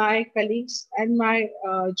with my colleagues and my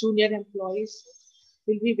junior employees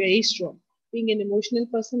will be very strong. Being an emotional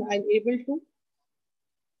person, I'm able to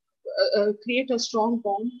create a strong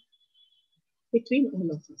bond between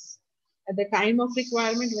all of us. At the time of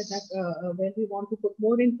requirement, when we want to put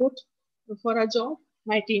more input for a job,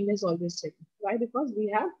 my team is always ready. Why? Because we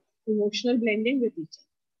have emotional blending with each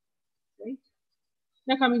other. Right?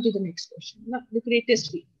 Now coming to the next question. Now, the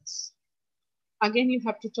greatest weakness. Again, you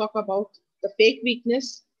have to talk about the fake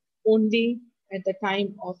weakness only at the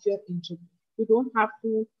time of your interview. You don't have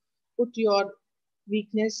to put your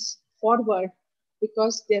weakness forward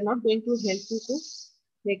because they're not going to help you to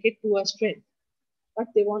make it to a strength. But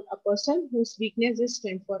they want a person whose weakness is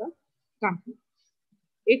strength for a company.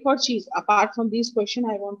 एक और चीज apart from these question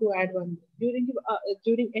I want to add one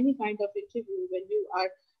during any kind of interview when you are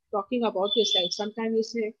talking about yourself sometimes you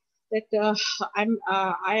say that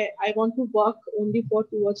I want to work only for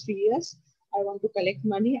 2 or 3 years. I want to collect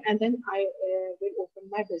money and then I will open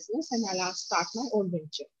my business and I'll start my own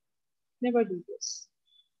venture. Never do this.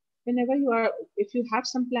 Whenever you are, if you have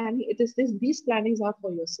some planning, it is this, these plannings are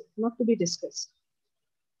for yourself, not to be discussed.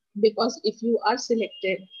 Because if you are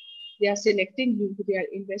selected, they are selecting you, they are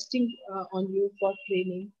investing on you for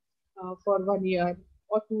training for 1 year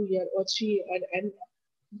or 2 year or 3 year, and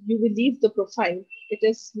you will leave the profile, it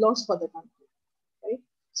is loss for the company, right?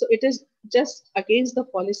 So it is just against the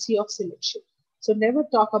policy of selection. So never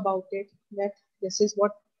talk about it that this is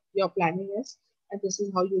what your planning is and this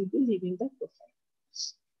is how you will be leaving the profile.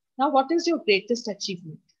 Now, what is your greatest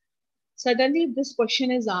achievement? Suddenly, if this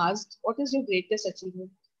question is asked, what is your greatest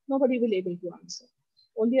achievement? Nobody will be able to answer.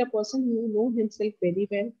 Only a person who knows himself very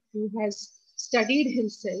well, who has studied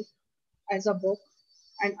himself as a book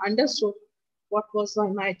and understood what was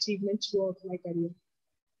my achievement throughout my career.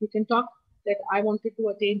 You can talk that I wanted to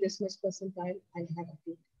attain this much percentile, I have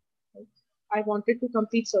attained. Right? I wanted to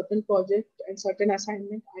complete certain project and certain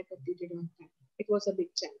assignment, I completed on time. It was a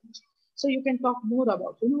big challenge. So you can talk more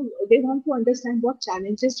about, they want to understand what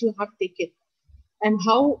challenges you have taken and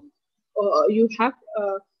how you have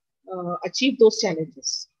achieved those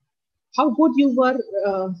challenges. How good you were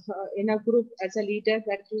in a group as a leader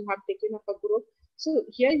that you have taken up a group. So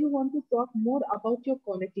here you want to talk more about your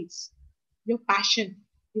qualities, your passion.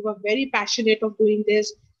 You were very passionate of doing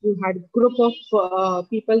this. You had a group of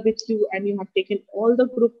people with you and you have taken all the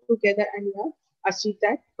group together and you have achieved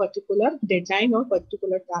that particular deadline or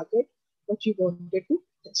particular target that you wanted to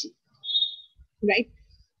achieve. Right?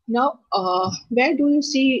 Now, where do you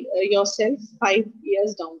see yourself 5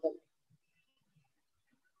 years down the line?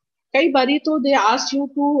 कई बारी तो they ask you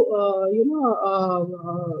to uh,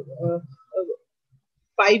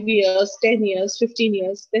 5 years, 10 years, 15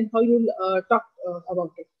 years. Then how you talk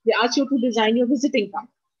about it? They ask you to design your visiting card.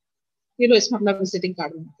 इसमें अपना visiting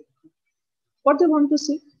card बना दो. What they want to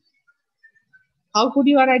see? How good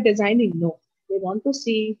you are at designing? No, they want to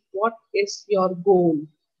see what is your goal,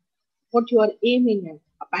 what you are aiming at.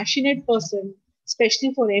 A passionate person,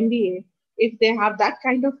 especially for MBA, if they have that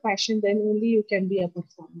kind of passion, then only you can be a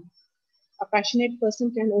performer. A passionate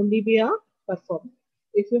person can only be a performer.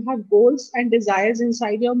 If you have goals and desires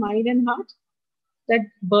inside your mind and heart, that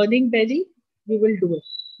burning belly, you will do it.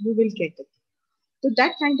 You will get it. So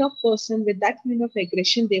that kind of person with that kind of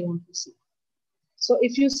aggression they want to see. So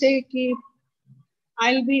if you say, Ki,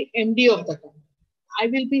 I'll be MD of the company, I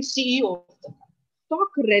will be CEO of the company, talk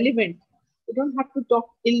relevant. You don't have to talk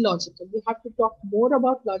illogical. You have to talk more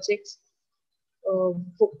about logics.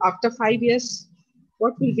 After 5 years,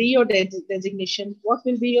 what will be your designation? What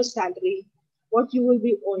will be your salary? What you will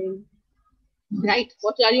be owing? Right?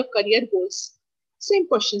 What are your career goals? Same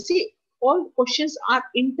question. See, all questions are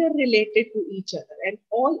interrelated to each other, and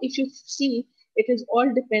all, if you see, it is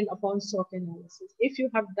all depend upon SWOT analysis. If you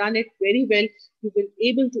have done it very well, you will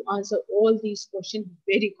able to answer all these questions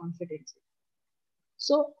very confidently.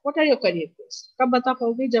 So, what are your career goals? कब बता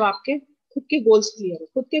पाओगे जब आपके खुद के goals clear हो?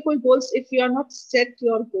 खुद के कोई goals, if you are not set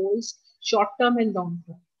your goals short term and long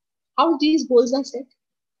term, how these goals are set?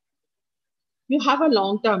 You have a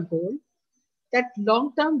long term goal. That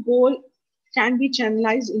long term goal can be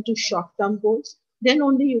channelized into short term goals. Then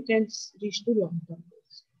only you can reach to long term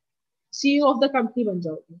goals. CEO of the company बन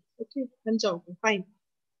जाओगे, okay, बन जाओगे, fine.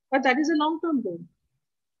 But that is a long term goal.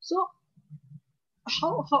 So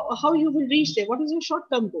how you will reach there? What is your short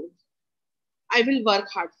term goal? I will work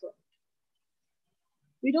hard for it.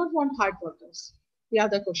 We don't want hard workers. The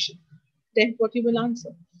other question. Then what you will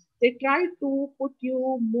answer? They try to put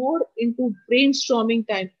you more into brainstorming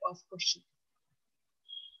type of question.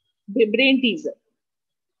 Brain teaser.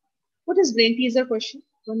 What is brain teaser question?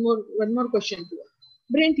 One more question to you.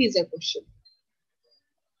 Brain teaser question.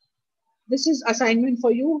 This is assignment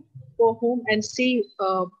for you. Go home and see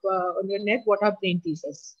on your net what are brain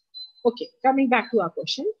teasers. Okay, coming back to our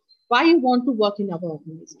question. Why you want to work in our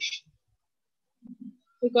organization?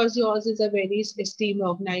 Because yours is a very esteemed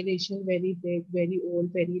organization, very big, very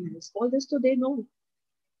old, very nice. All this, so they know.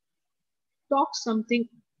 Talk something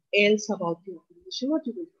else about the organization. What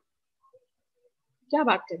you will do? क्या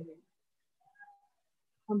बात करेंगे?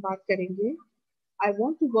 हम बात करेंगे. I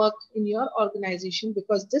want to work in your organization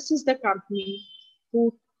because this is the company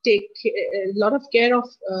who take a lot of care of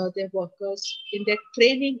their workers in their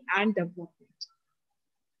training and development.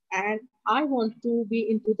 And I want to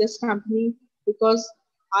be into this company because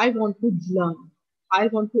I want to learn. I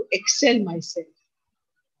want to excel myself.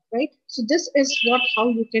 Right? So this is what how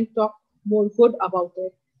you can talk more good about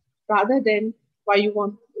it rather than why you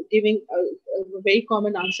want giving a very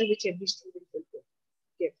common answer which every student will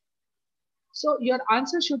give. So your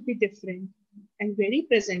answer should be different and very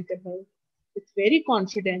presentable with very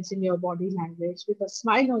confidence in your body language, with a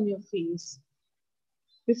smile on your face,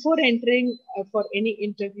 before entering for any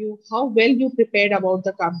interview, how well you prepared about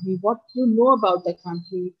the company, what you know about the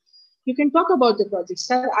company. You can talk about the project.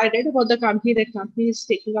 Sir, I read about the company. That company is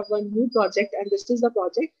taking up a new project, and this is the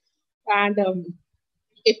project. And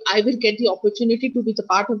if I will get the opportunity to be the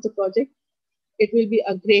part of the project, it will be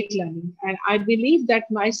a great learning. And I believe that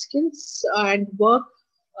my skills and work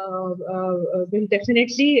will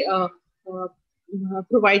definitely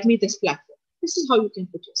provide me this platform. This is how you can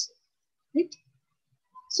put yourself, right?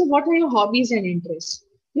 So, what are your hobbies and interests?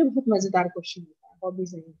 ये बहुत मजेदार question होता है,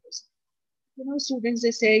 hobbies and interests. Students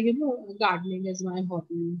they say, gardening is my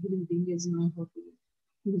hobby, reading is my hobby,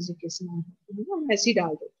 music is my hobby. ऐसे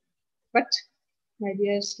डाल दो. But my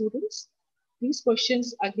dear students, these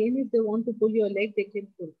questions again, if they want to pull your leg, they can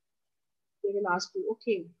pull. They will ask you,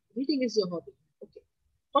 okay, reading is your hobby. Okay,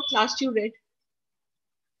 what last you read?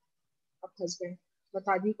 अब फंस गए,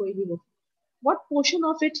 बता दी कोई भी book. What portion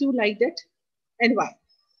of it you liked it and why?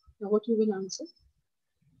 Now what you will answer.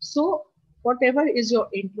 So whatever is your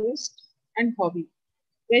interest and hobby,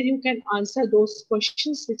 where you can answer those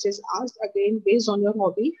questions which is asked again based on your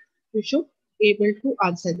hobby, you should be able to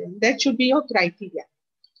answer them. That should be your criteria.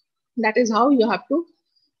 That is how you have to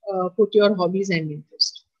put your hobbies and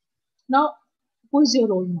interest. Now, who is your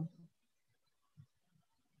role model?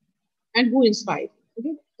 And who inspired?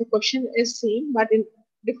 Okay, the question is same but in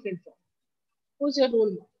different form. Who is your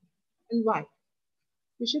role model and why?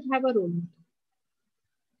 You should have a role model.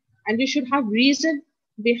 And you should have reason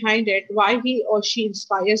behind it, why he or she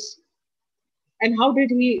inspires and how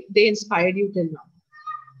did they inspired you till now.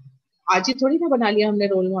 आज ही थोड़ी ना बना लिया हमने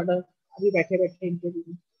role model अभी बैठे बैठे interview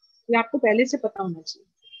में, ये आपको पहले से पता होना चाहिए.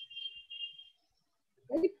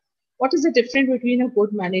 Right? What is the difference between a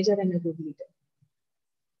good manager and a good leader?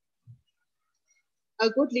 A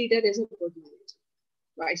good leader is a good manager,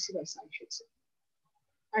 vice versa, I should say.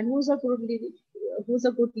 And who's a good leader? Who's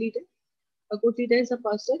a good leader? A good leader is a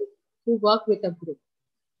person who work with a group.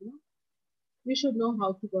 You should know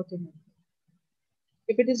how to work in a group.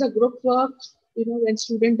 If it is a group work, when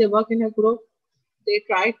students they work in a group, they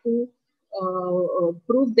try to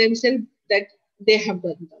prove themselves that they have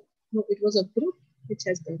done well. No, it was a group which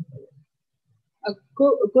has done well. A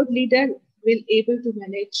good leader will able to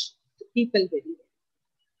manage the people very well.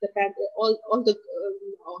 All the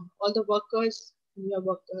workers in your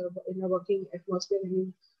work in a working atmosphere when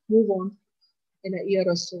you move on in a year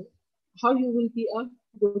or so, how you will be a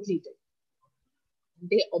good leader.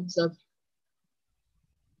 They observe.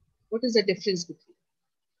 What is the difference between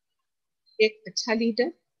एक अच्छा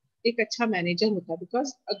leader, एक अच्छा manager होता है,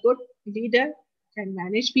 because a good leader can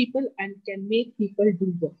manage people and can make people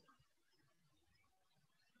do work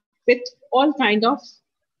with all kind of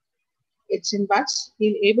its and buts.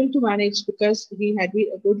 He's able to manage because he had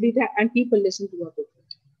been a good leader and people listen to a good leader.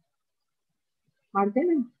 मानते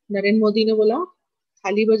ना, नरेंद्र मोदी ने बोला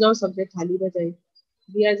थाली बजाओ, सबने थाली बजाई,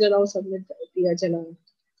 दिया जलाओ, सबने दिया जलाया.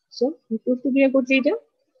 So you prove to be a good leader.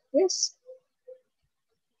 Yes.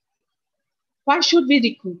 Why should we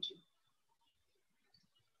recruit you?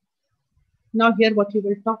 Now hear what you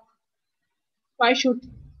will talk. Why should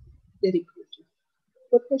they recruit you?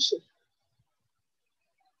 Good question.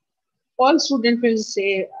 All students will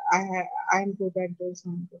say, I'm good at this,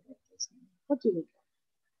 I'm good at this. What you will talk?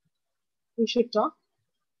 We should talk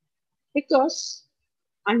because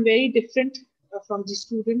I'm very different from the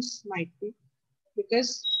students might be,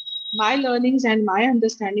 because my learnings and my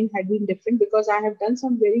understanding had been different, because I have done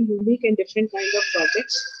some very unique and different kind of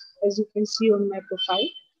projects, as you can see on my profile.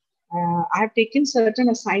 I have taken certain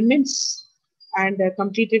assignments and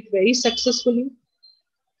completed very successfully.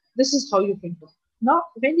 This is how you can talk. Now,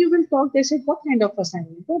 when you will talk, they said, what kind of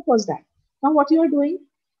assignment? What was that? Now, what you are doing?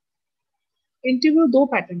 Interview दो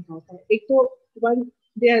pattern का होता है. एक तो one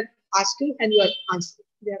they are asking and you are answering.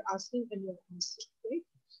 They are asking and you are answering. Right?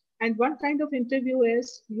 And one kind of interview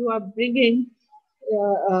is you are bringing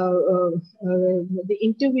the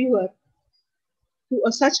interviewer to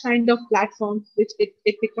a such kind of platform which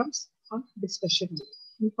it becomes a discussion.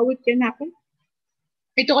 And how it can happen?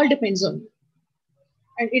 It all depends on you.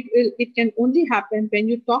 And it can only happen when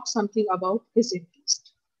you talk something about his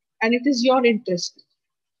interest. And it is your interest.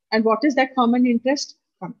 And what is that common interest?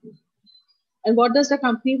 Company. And what does the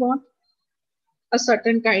company want? A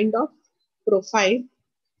certain kind of profile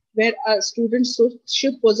where a student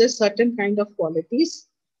should possess certain kind of qualities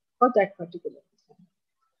for that particular profile.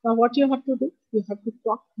 Now, what you have to do? You have to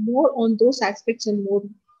talk more on those aspects and more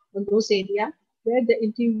on those areas where the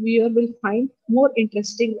interviewer will find more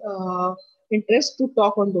interesting interest to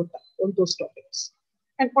talk on those topics.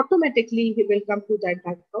 And automatically he will come to that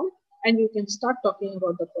background and you can start talking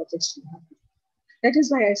about the projects you have. That is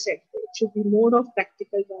why I said should be more of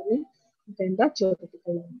practical learning than the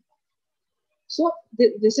theoretical learning. So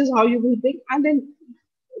this is how you will bring, and then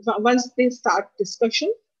once they start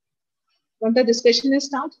discussion, when the discussion is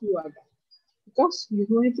start, you are done because you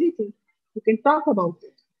know everything. You can talk about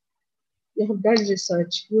it. You have done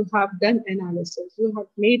research. You have done analysis. You have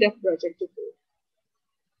made a project report.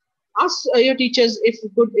 Ask your teachers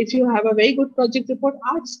if you have a very good project report,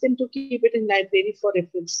 ask them to keep it in library for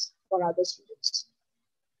reference for other students.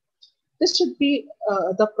 This should be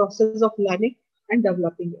the process of learning and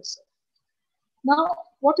developing yourself. Now,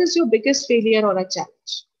 what is your biggest failure or a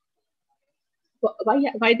challenge?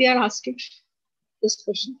 Why they are asking this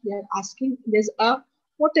question? They are asking, there's a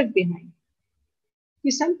what if behind.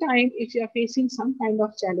 Sometimes if you are facing some kind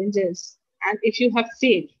of challenges and if you have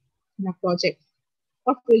failed in a project,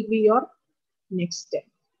 what will be your next step?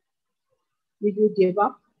 Will you give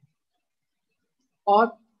up?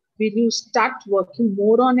 Or will you start working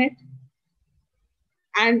more on it?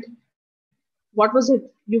 And what was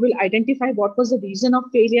it? You will identify what was the reason of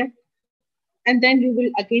failure, and then you will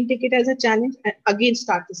again take it as a challenge and again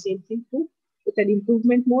start the same thing too with an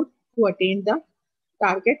improvement mode to attain the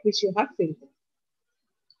target which you have failed.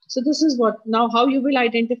 So this is what, now how you will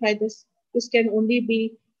identify this? This can only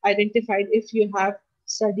be identified if you have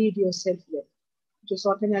studied yourself well. जो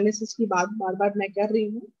SWOT analysis की बात बार-बार मैं कर रही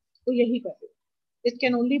हूँ, तो यही कर रही हूँ. It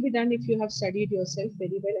can only be done if you have studied yourself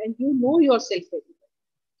very well and you know yourself very well.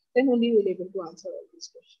 Then only you will be able to answer all these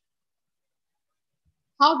questions.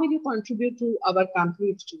 How will you contribute to our company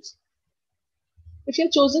if chosen? If you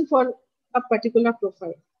are chosen for a particular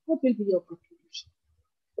profile, what will be your contribution?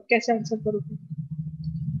 तो कैसे answer करोगे?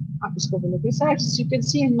 आप इसको बोलोगे, sir, as you can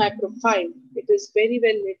see in my profile, it is very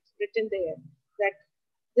well written there that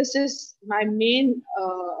this is my main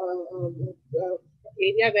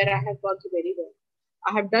area where I have worked very well.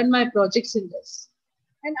 I have done my projects in this,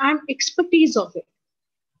 and I'm expertise of it.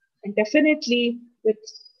 And definitely with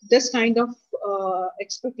this kind of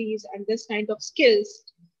expertise and this kind of skills,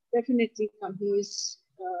 definitely company is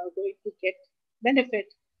going to get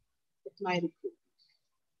benefit with my recruitment.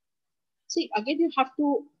 See, again, you have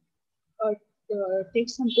to take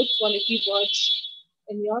some good quality words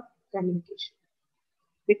in your communication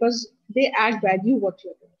because they add value what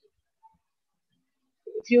you're doing.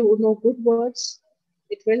 If you know good words,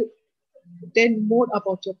 it will tell more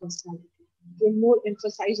about your personality. It will more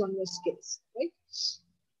emphasize on your skills, right?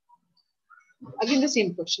 Again, the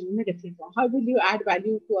same question in a different way. How will you add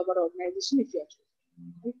value to our organization if you are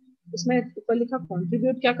chosen? Right? इसमें ऊपर लिखा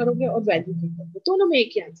contribute क्या करोगे और value क्या करोगे, दोनों में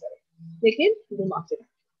एक ही आंसर है, लेकिन घुमा फिरा.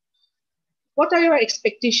 What are your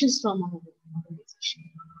expectations from our organization?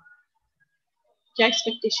 क्या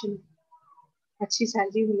expectation है? अच्छी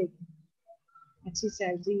salary मिलेगी, अच्छी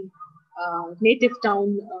salary, native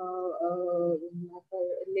town,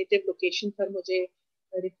 native location पर मुझे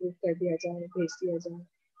recruit कर दिया जाए, भेज दिया जाए,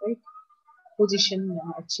 right? Position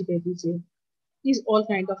अच्छी दे दीजिए. These all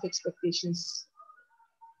kind of expectations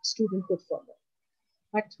student put forward.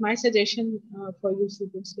 But my suggestion for you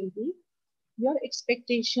students will be, your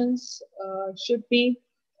expectations should be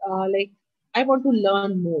like, I want to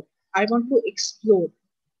learn more. I want to explore.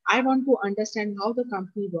 I want to understand how the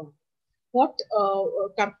company works. What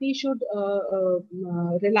company should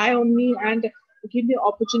rely on me and give me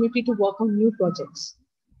opportunity to work on new projects.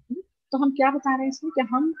 तो हम क्या बता रहे हैं इसमें कि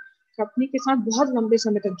हम company के साथ बहुत लंबे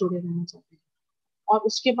समय तक जुड़े रहना चाहते हैं और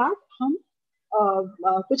उसके बाद हम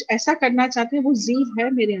कुछ ऐसा करना चाहते हैं, वो ज़ील है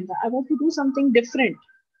मेरे अंदर. I want to do something different.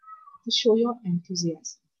 To show your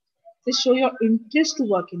enthusiasm, to show your interest to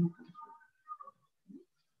work in a company.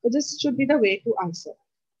 So this should be the way to answer.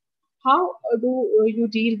 How do you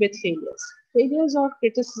deal with failures? Failures or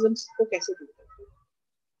criticisms को कैसे deal करते हो?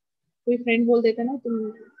 कोई friend बोल देता है ना, तुम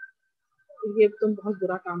बहुत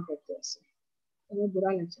बुरा काम करते हो, ऐसे तुम्हें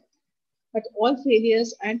बुरा लग जाता है. But all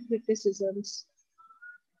failures and criticisms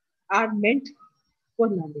are meant for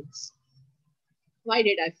learning. Why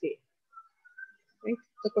did I fail? Right?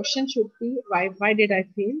 The question should be, why did I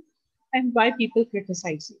fail and why people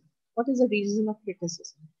criticize you? What is the reason of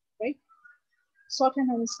criticism? Right? SWOT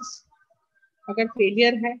analysis. अगर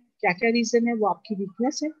failure है, क्या क्या reason है, वो आपकी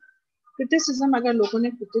weakness है. Criticism, अगर लोगों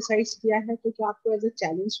ने criticize किया है, तो क्या आपको as a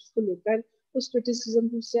challenge उसको लेकर उस criticism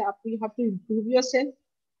से आपको you have to improve yourself,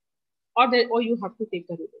 or you have to take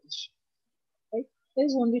a revenge. Right? There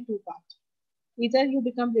is only two parts. Either you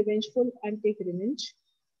become revengeful and take revenge,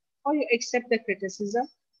 or you accept the criticism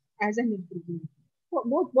as an improvement.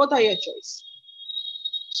 Both are your choice.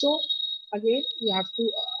 So again, you have to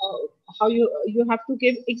you have to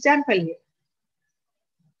give example here.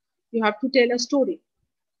 You have to tell a story.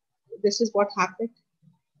 This is what happened.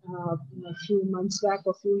 a few months back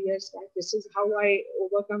or few years back. This is how I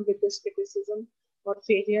overcome with this criticism or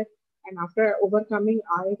failure. And after overcoming,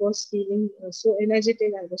 I was feeling so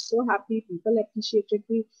energetic. I was so happy. People appreciated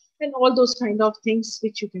me, and all those kind of things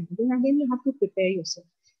which you can do. And again, you have to prepare yourself.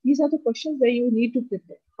 These are the questions where you need to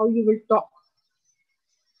prepare. How you will talk.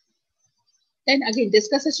 Then again,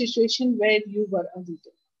 discuss a situation where you were a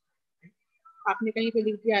leader. आपने कहीं पे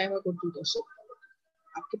लिख दिया I have a good leadership.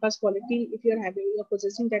 आपके पास quality, if you are having, you are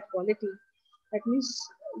possessing that quality, that means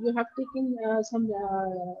you have taken some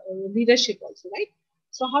leadership also, right?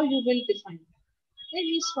 So how you will define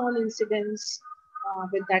any small incidents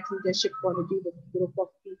with that leadership quality with a group of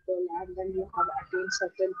people, and then you have attained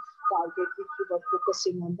certain target which you were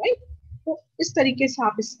focusing on, right? तो इस तरीके से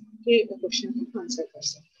आप इसके question को answer कर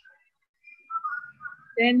सकते हैं.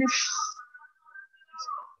 Then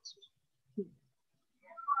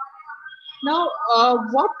now,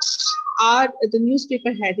 what are the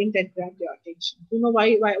newspaper heading that grab your attention? You know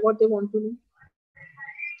why what they want to know?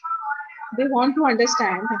 They want to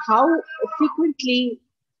understand how frequently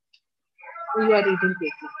you are reading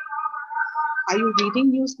paper. Are you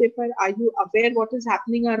reading newspaper? Are you aware what is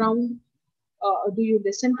happening around? Do you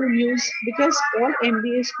listen to news? Because all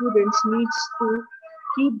MBA students needs to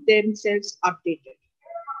keep themselves updated.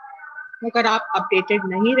 अगर आप updated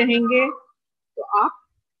नहीं रहेंगे, तो आप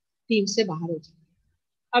team से बाहर हो जाएंगे.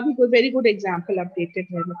 अभी कोई वेरी गुड एग्जांपल अपडेटेड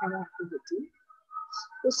है, मैं आपको देती हूँ.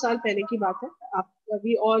 कुछ साल पहले की बात है. आप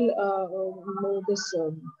we all know this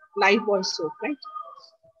life boy soap, right?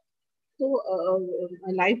 तो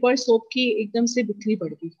लाइफ बॉय सोप की एकदम से बिक्री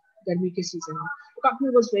बढ़ गई गर्मी के सीजन में. तो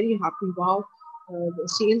company was very happy. Wow,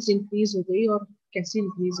 sales increase हो गई. और कैसे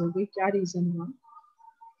इंक्रीज हो गई, क्या रीजन हुआ?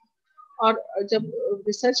 और जब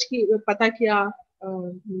रिसर्च की पता किया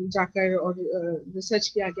जाकर और रिसर्च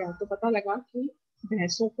किया गया, तो पता लगा कि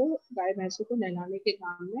भैंसों को, गाय भैंसों को नहलाने के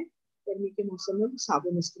काम में गर्मी के मौसम में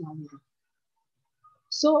साबुन इस्तेमाल हो रहा.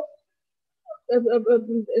 सो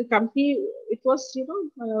company, it was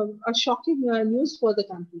a shocking news for the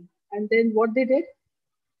company. And then what they did,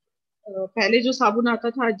 पहले जो साबुन आता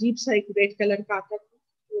था अजीब सा एक रेड कलर का आता था,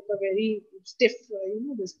 with a very stiff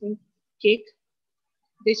this thing cake.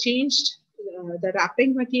 They changed the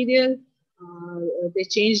wrapping material, they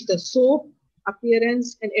changed the soap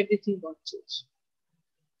appearance, and everything got changed.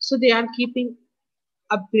 So they are keeping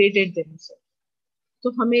upgraded themselves. तो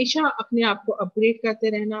हमेशा अपने आप को अपग्रेड करते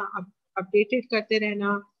रहना, अपडेटेड करते रहना,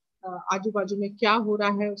 आजू बाजू में क्या हो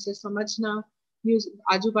रहा है उसे समझना, न्यूज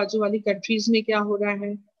आजू बाजू वाली कंट्रीज में क्या हो रहा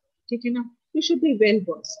है, ठीक है ना? You should be well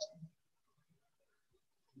versed.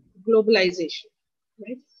 Globalization,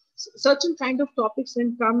 right? Certain kind of topics when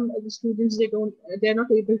come the students, they're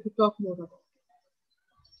not able to talk more about,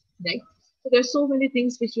 right? So there's so many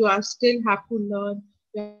things which you are still have to learn.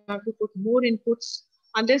 You have to put more inputs.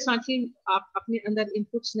 Unless आप अपने अंदर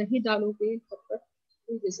inputs नहीं डालोगे, तब तक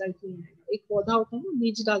कोई result नहीं आएगा. एक पौधा होता है ना,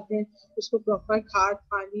 बीज डालते हैं, उसको प्रॉपर खाद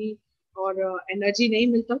पानी और एनर्जी नहीं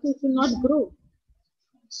मिलता तो it will not grow.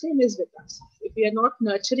 Same is with us. If we are not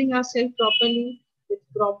nurturing ourselves properly with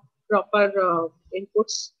proper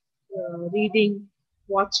inputs, reading,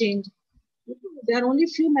 watching, there are only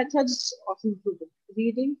few methods of improving: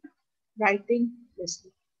 reading, writing,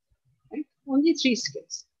 listening, right? Only 3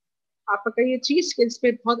 skills. आप अगर ये 3 skills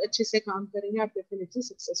पे बहुत अच्छे से काम करेंगे, आप definitely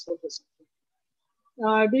successful हो सकते हैं.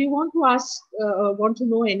 Do you want to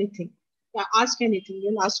know anything? Ask anything.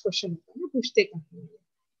 ये last question होता है ना, पूछते कहीं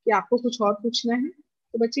कि आपको कुछ और पूछना है,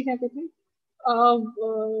 तो बच्चे क्या कहते हैं,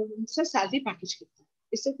 सर सैलरी पैकेज कितना,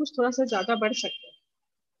 इससे कुछ थोड़ा सा ज्यादा बढ़ सकता है.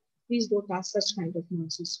 Please don't ask such kind of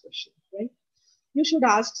nonsense question, right? You should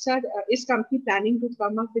ask, sir, is company planning to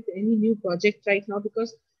come up with any new project right now?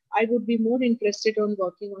 Because I would be more interested on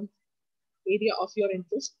working on area of your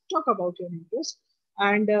interest. Talk about your interest,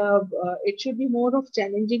 and it should be more of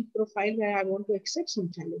challenging profile where I want to accept some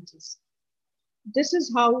challenges. This is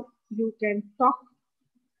how you can talk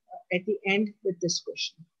at the end with this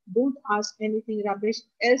question. Don't ask anything rubbish,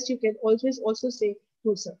 else you can always also say,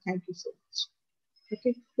 no sir, thank you so much.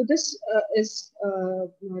 Okay, so this is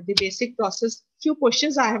the basic process. Few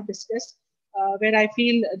questions I have discussed where I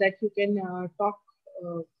feel that you can talk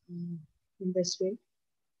in this way.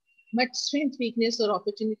 But strength, weakness और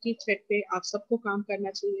opportunity threat पे आप सबको काम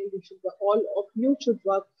करना चाहिए. You should, all of you should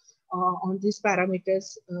work on these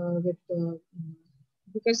parameters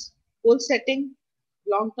because goal setting,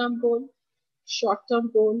 long term goal, short term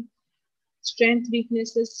goal, strength,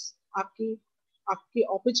 weaknesses, आपकी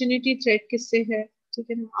opportunity threat किससे है, ठीक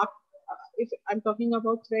है ना? आप if I'm talking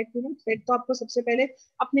about threat, threat तो आपको सबसे पहले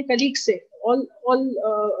अपने colleagues से, all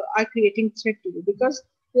are creating threat to you because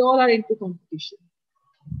they all are into competition.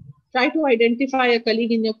 Try to identify a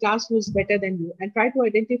colleague in your class who is better than you and try to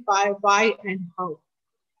identify why and how.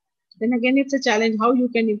 Then again, it's a challenge how you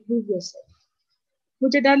can improve yourself.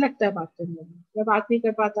 मुझे डर लगता है बात करने में, मैं बात नहीं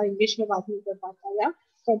कर पाता, इंग्लिश में बात नहीं कर पाता या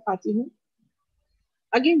कर पाती हूँ.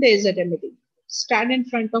 Again, there is a remedy. Stand in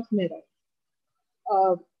front of mirror.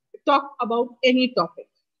 uh, Talk about any topic.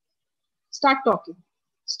 Start talking.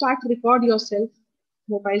 Start record yourself.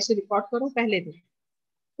 Mobile से रिकॉर्ड करो पहले दिन.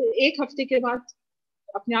 फिर एक हफ्ते के बाद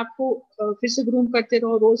अपने आप को फिर से ग्रूम करते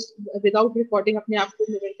रहो, रोज विदाउट रिकॉर्डिंग अपने आप को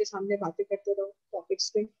मिरर के सामने बातें करते रहो टॉपिक्स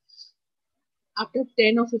पे. After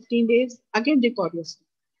 10 or 15 days, again record yourself.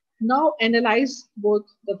 Now analyze both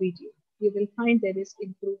the video. You will find there is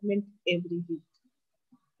improvement every week.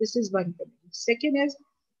 This is one thing. Second is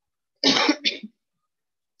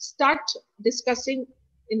start discussing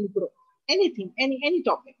in group. Anything, any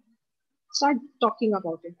topic. Start talking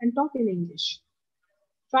about it and talk in English.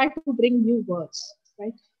 Try to bring new words,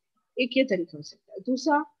 right? एक ये तरीका हो सकता है.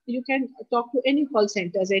 दूसरा, you can talk to any call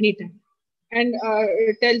centers anytime and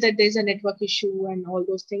tell that there's a network issue and all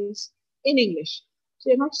those things in English. So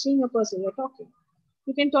you're not seeing a person, you're talking.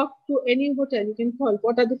 You can talk to any hotel, you can call.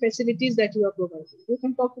 What are the facilities that you are providing? You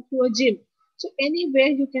can talk to a gym. So anywhere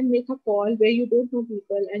you can make a call where you don't know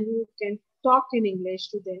people and you can talk in English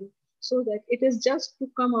to them so that it is just to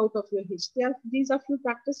come out of your history. These are few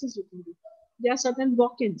practices you can do. There are certain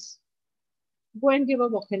walk-ins. Go and give a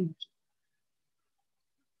walk-in interview.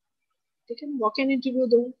 Take a walk-in interview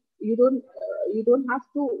though. You don't have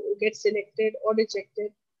to get selected or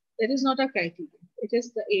rejected. That is not a criteria. It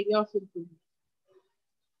is the area of improvement.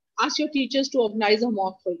 Ask your teachers to organize a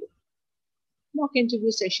mock for you. Mock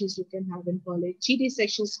interview sessions you can have in college, GD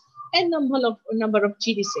sessions, and number of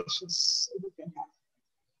GD sessions you can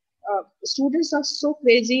have. Students are so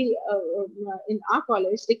crazy in our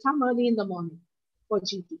college. They come early in the morning for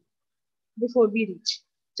GD before we reach,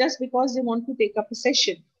 just because they want to take up a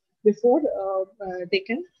session before they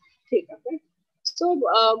can take up, right? So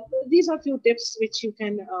these are few tips which you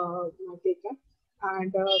can take up,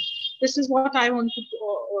 and this is what I want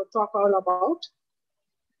to talk all about.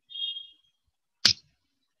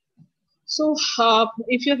 So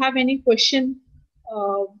if you have any question,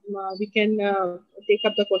 we can take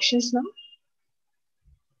up the questions now.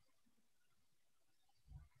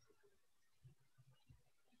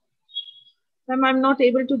 Ma'am, I'm not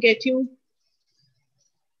able to get you.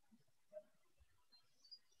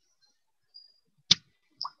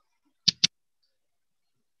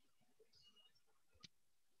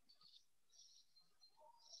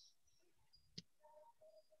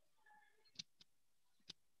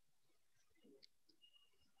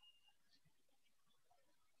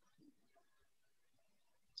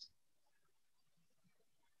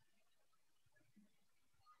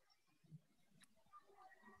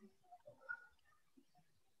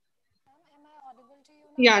 Am I audible to you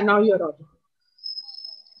now? Yeah, now you're audible. All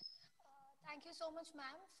right. Thank you so much,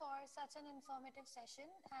 ma'am, for such an informative session.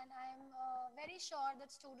 And I'm very sure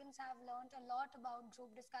that students have learned a lot about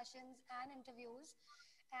group discussions and interviews.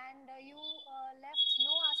 And you left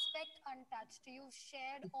no aspect untouched. You've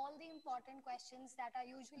shared all the important questions that are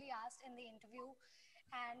usually asked in the interview.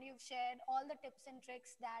 And you've shared all the tips and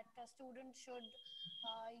tricks that a student should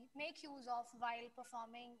make use of while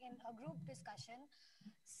performing in a group discussion.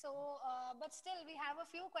 So, but still, we have a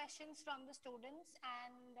few questions from the students,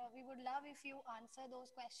 and we would love if you answer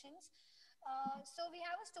those questions. So, we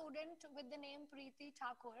have a student with the name Preeti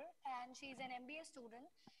Thakur, and she's an MBA student.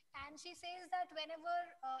 And she says that whenever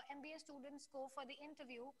MBA students go for the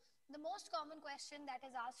interview, the most common question that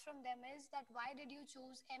is asked from them is that why did you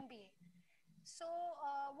choose MBA? So,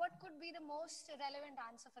 what could be the most relevant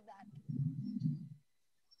answer for that?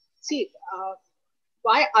 See,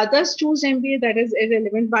 why others choose MBA, that is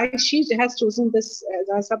irrelevant. Why she has chosen this as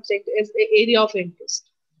a subject is the area of interest.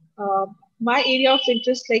 My area of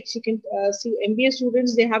interest, like she can see MBA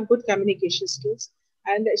students, they have good communication skills,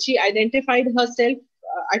 and she identified herself.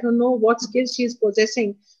 I don't know what skills she is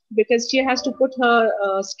possessing because she has to put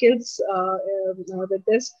her skills with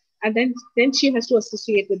this, and then she has to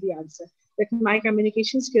associate with the answer. That my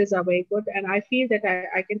communication skills are very good, and I feel that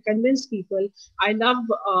I can convince people. I love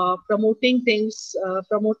promoting things,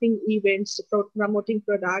 promoting events, promoting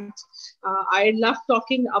products. I love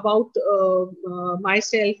talking about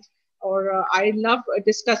myself, or I love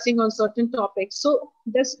discussing on certain topics. So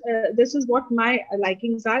this is what my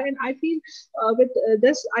likings are, and I feel with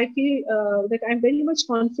this, I feel that I'm very much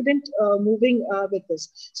confident moving with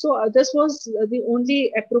this. So this was the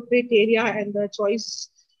only appropriate area and the choice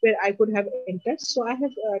where I could have entered. So I have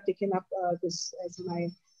taken up this as my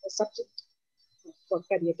subject for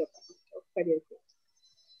career development, career growth.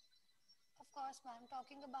 Of course, course, ma'am.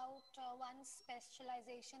 Talking about one's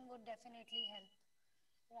specialization would definitely help.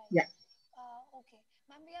 Right. Yeah. Okay.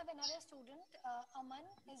 Ma'am, we have another student. Aman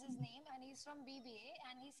is his name, and he's from BBA.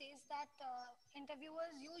 And he says that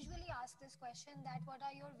interviewers usually ask this question that what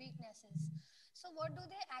are your weaknesses? So what do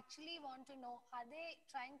they actually want to know? Are they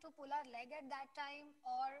trying to pull our leg at that time,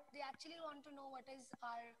 or they actually want to know what is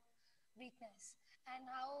our weakness? And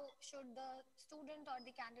how should the student or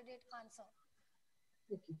the candidate answer?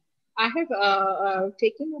 Okay. I have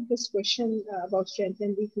taken up this question about strength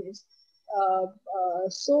and weakness.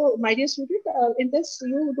 So, my dear student, in this,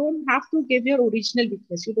 you don't have to give your original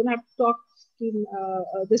weakness. You don't have to talk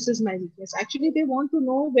to, this is my weakness. Actually, they want to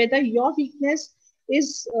know whether your weakness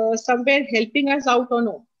is somewhere helping us out or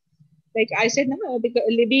no. Like I said, na,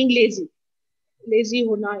 being lazy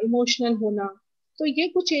होना, emotional होना, तो ये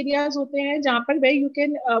कुछ areas होते हैं जहाँ पर where you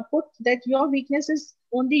can put that your weakness is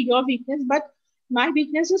only your weakness, but my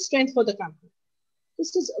weakness is strength for the company.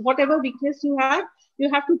 This is whatever weakness you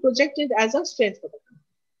have to project it as a strength for the company.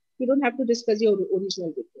 You don't have to discuss your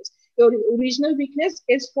original weakness. Your original weakness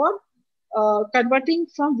is for converting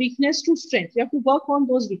from weakness to strength. You have to work on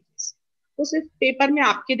those weaknesses. तो सिर्फ paper में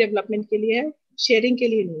आपके development के लिए है, sharing के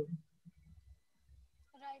लिए नहीं है.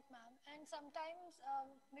 Right, ma'am. And sometimes,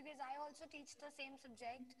 because I also teach the same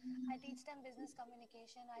subject, I teach them business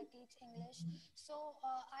communication, I teach English. So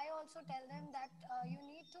I also tell them that you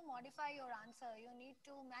need to modify your answer. You need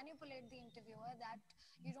to manipulate the interviewer, that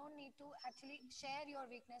you don't need to actually share your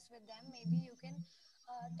weakness with them. Maybe you can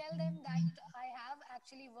tell them that I have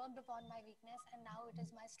actually worked upon my weakness and now it is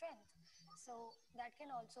my strength. So that can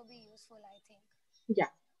also be useful, I think. Yeah.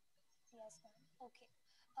 Yes, ma'am. Okay.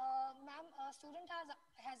 Ma'am, a student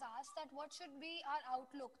has asked that what should be our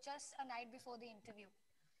outlook just a night before the interview?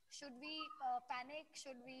 Should we panic?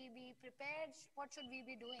 Should we be prepared? What should we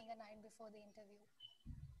be doing a night before the interview?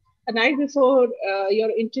 A night before your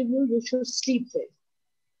interview, you should sleep well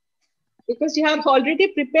because you have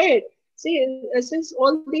already prepared. See, since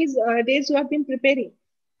all these days you have been preparing,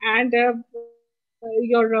 and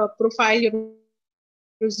your profile, your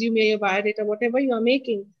resume, your biodata, whatever you are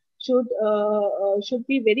making should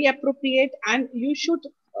be very appropriate, and you should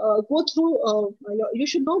go through. You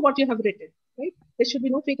should know what you have written, right? There should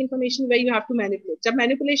be no fake information where you have to manipulate. जब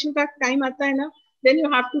manipulation का time आता है ना, then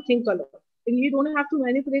you have to think a lot. And you don't have to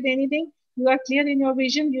manipulate anything. You are clear in your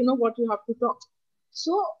vision. You know what you have to talk.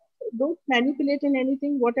 So don't manipulate in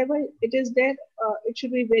anything. Whatever it is there, it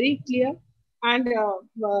should be very clear, and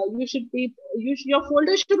you should be. Your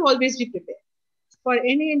folder should always be prepared for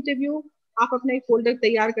any interview. आप अपना एक folder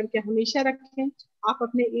तैयार करके हमेशा रखें. आप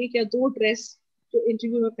अपने एक या दो ड्रेस जो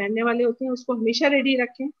इंटरव्यू में पहनने वाले होते हैं उसको हमेशा रेडी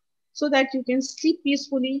रखें, so that you can sleep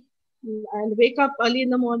peacefully and wake up early in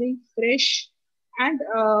the morning fresh, and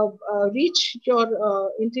reach your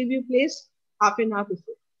interview place half an hour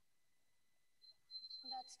before.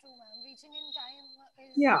 That's true, ma'am. Reaching in time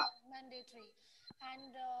is Yeah. mandatory.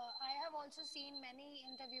 And I have also seen many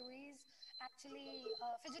interviewees actually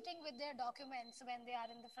fidgeting with their documents when they are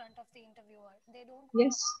in the front of the interviewer. They don't know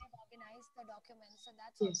Yes. how they've organized the documents. So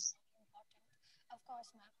that's also Yes. very important. Of course,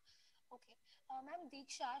 ma'am. Okay. Ma'am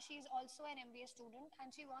Deeksha, she is also an MBA student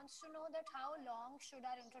and she wants to know that how long should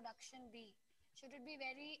our introduction be? Should it be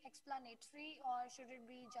very explanatory or should it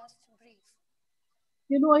be just brief?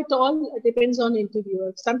 It all depends on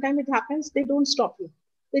interviewer. Sometimes it happens they don't stop you.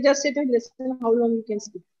 They just sit and listen how long you can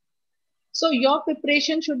speak. So your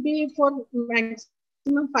preparation should be for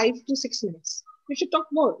maximum 5 to 6 minutes. You should talk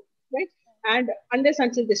more, right? And unless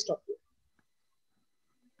until they stop you.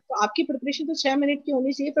 तो आपकी preparation तो 6 minute की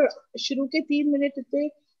होनी चाहिए, पर शुरू के 3 minute इतने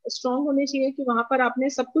स्ट्रांग होने चाहिए कि वहां पर आपने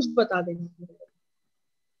सब कुछ बता देना,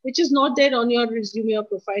 which is not there on your resume or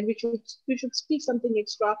profile. You should speak something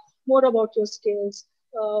extra, more about your skills,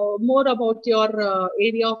 more about your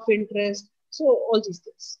area of interest. So all these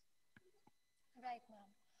things. Right, ma'am.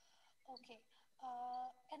 Okay.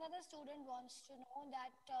 Another student wants to know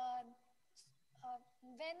that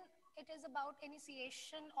when it is about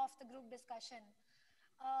initiation of the group discussion,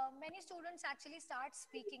 many students actually start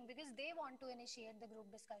speaking because they want to initiate the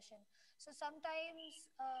group discussion. So sometimes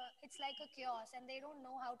it's like a chaos and they don't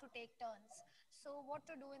know how to take turns. So what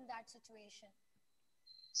to do in that situation?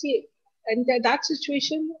 See, and that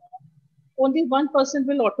situation, only one person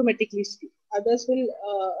will automatically speak. Others will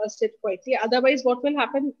sit quietly. Otherwise, what will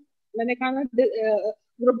happen? मैंने कहा ना,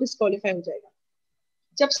 group disqualify हो जाएगा.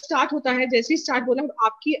 जब start होता है, जैसे ही start बोला,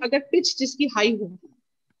 आपकी अगर पिच जिसकी हाई होगी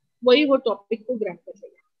वही वो टॉपिक को ग्रैब कर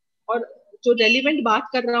लेगा, और जो रेलिवेंट बात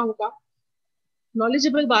कर रहा होगा,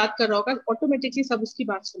 नॉलेजेबल बात कर रहा होगा, ऑटोमेटिकली सब उसकी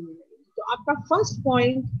बात सुनने लगेंगे. तो आपका फर्स्ट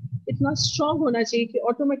पॉइंट इतना स्ट्रांग होना चाहिए कि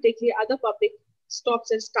automatically other public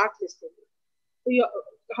stops and start listening. तो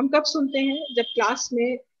हम कब सुनते हैं, जब क्लास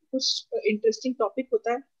में कुछ इंटरेस्टिंग टॉपिक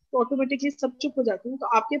होता है तो ऑटोमेटिकली सब चुप हो जाते हैं, तो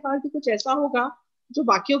आपके पास भी कुछ ऐसा होगा जो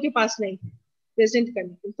बाकियों के पास नहीं है प्रेजेंट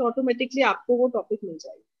करने के, तो ऑटोमेटिकली आपको वो टॉपिक मिल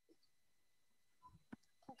जाएगा.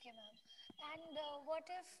 Okay, ma'am. And what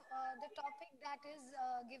if the topic that is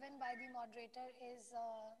given by the moderator is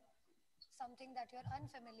something that you're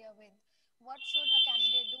unfamiliar with? What should a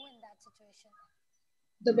candidate do in that situation?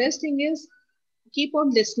 The best thing is keep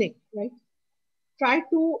on listening, right? Try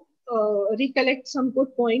to recollect some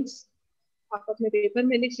good points. आप अपने paper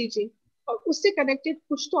में लिख लीजिए, और उससे connected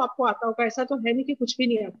कुछ तो आपको आता होगा, ऐसा तो है नहीं कि कुछ भी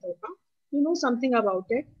नहीं आता होगा. You know something about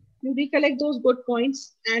it. You recollect those good points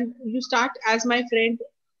and you start, as my friend,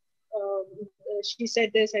 she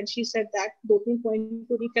said this and she said that, दो तीन पॉइंट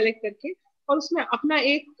को रिकलेक्ट करके और उसमें अपना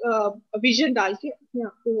एक विजन डाल के अपने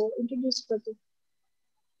आप को इंट्रोड्यूस कर दो.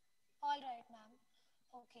 All right, ma'am.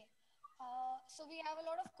 Okay. So we have a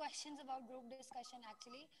lot of questions about group discussion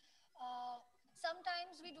actually.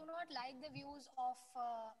 Sometimes we do not like the views of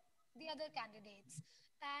the other candidates.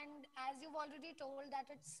 And as you've already told that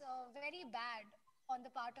it's very bad on the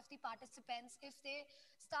part of the participants if they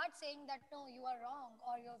start saying that no, you are wrong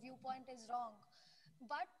or your viewpoint is wrong.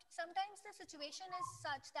 But sometimes the situation is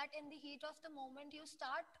such that in the heat of the moment you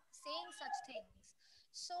start saying such things.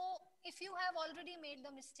 So if you have already made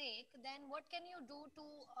the mistake, then what can you do to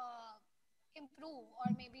improve, or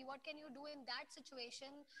maybe what can you do in that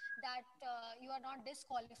situation that you are not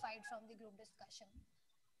disqualified from the group discussion?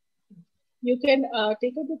 You can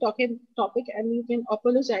take up the topic and you can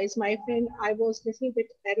apologize. My friend, I was a little bit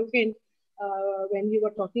arrogant when you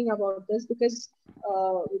were talking about this, because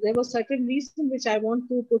there was certain reason which I want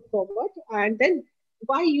to put forward, and then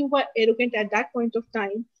why you were arrogant at that point of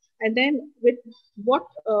time, and then with what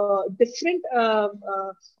different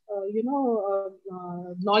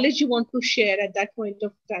knowledge you want to share at that point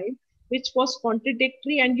of time, which was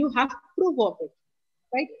contradictory, and you have proof of it,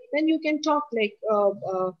 right? Then you can talk like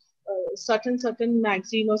certain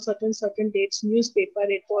magazine or certain dates newspaper,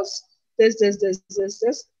 it was this,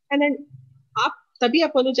 and then आप तभी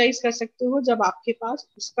apologise कर सकते हो जब आपके पास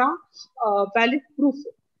उसका valid proof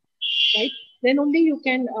हो, right? Then only you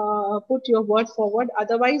can put your word forward.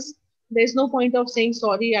 Otherwise, there's no point of saying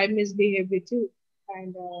sorry, I misbehaved with you.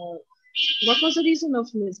 And what was the reason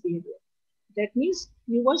of misbehavior? That means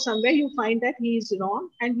you were somewhere, you find that he is wrong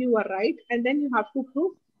and you are right, and then you have to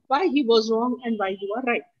prove why he was wrong and why you are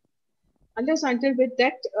right. Unless until with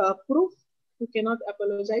that proof, you cannot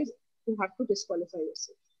apologize. You have to disqualify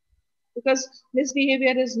yourself, because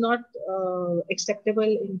misbehavior is not acceptable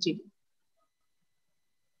in GB.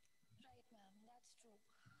 Right, ma'am, that's true.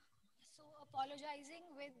 So apologizing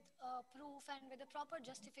with proof and with a proper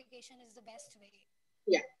justification is the best way.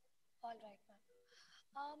 Yeah. All right, ma'am.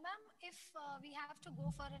 Ma'am, if we have to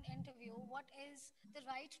go for an interview, what is the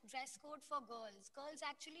right dress code for girls? Girls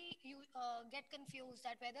actually you get confused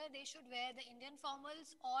that whether they should wear the Indian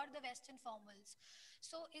formals or the Western formals.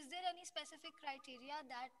 So, is there any specific criteria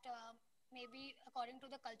that maybe according to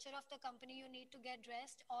the culture of the company you need to get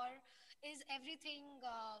dressed, or is everything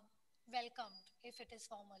welcomed if it is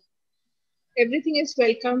formal? Everything is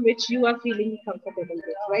welcome which you are feeling comfortable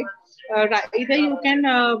with, right? Either you can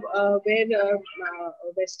wear a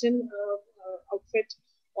Western outfit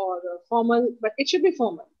or formal, but it should be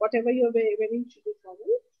formal. Whatever you're wearing should be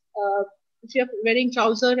formal. If you're wearing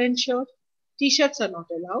trouser and shirt, t-shirts are not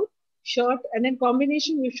allowed. Shirt and then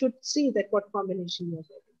combination, you should see that what combination you're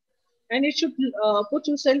wearing, and it should put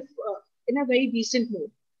yourself in a very decent mood,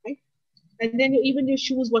 right? And then even your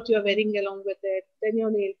shoes, what you are wearing along with it, then your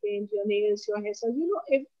nail paint, your nails, your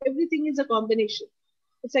hairstyle, everything is a combination.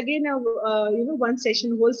 It's again a one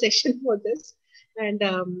session, whole session for this. And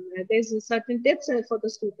there's a certain tips for the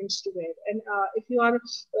students to wear. And if you are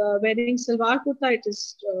wearing salwar kurta, it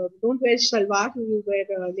is don't wear salwar, you wear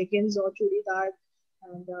leggings or churidar.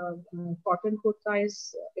 And cotton kurta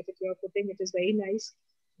is, if you are putting, it is very nice.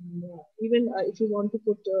 And, even if you want to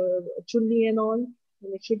put chunni and all,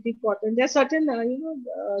 and it should be cotton. There are certain,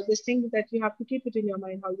 this thing that you have to keep it in your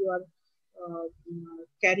mind how you are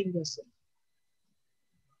carrying yourself.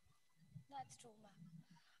 That's true, ma'am.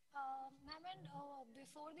 Ma'am, and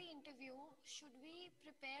before the interview, should we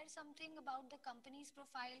prepare something about the company's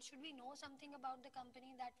profile? Should we know something about the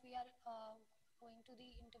company that we are going to the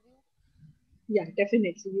interview? Yeah,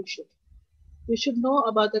 definitely you should. You should know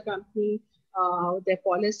about the company, their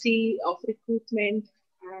policy of recruitment,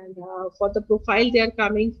 and for the profile they are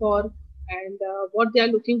coming for, and what they are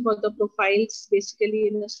looking for the profiles basically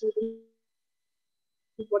in a student,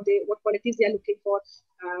 what qualities they are looking for,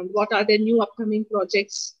 and what are their new upcoming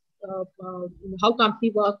projects, how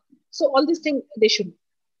company work. So all these things they should know.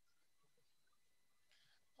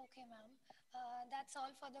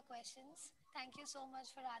 for the questions. Thank you so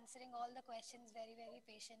much for answering all the questions very, very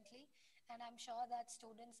patiently. And I'm sure that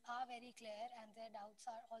students are very clear and their doubts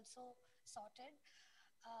are also sorted.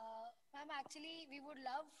 Ma'am, actually, we would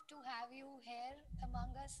love to have you here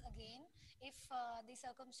among us again if the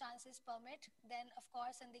circumstances permit, then, of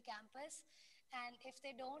course, in the campus. And if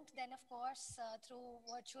they don't, then, of course, through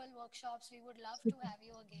virtual workshops, we would love to have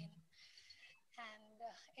you again. And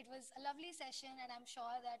it was a lovely session, and I'm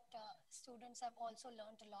sure that students have also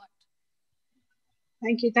learned a lot.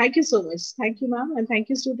 Thank you. Thank you so much. Thank you, ma'am. And thank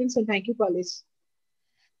you, students. And thank you, college.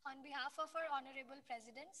 On behalf of our Honorable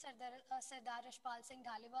President, Sardar Rashpal Singh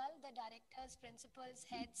Dhaliwal, the directors, principals,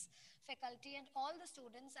 heads, faculty, and all the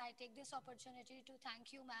students, I take this opportunity to thank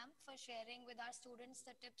you, ma'am, for sharing with our students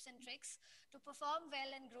the tips and tricks to perform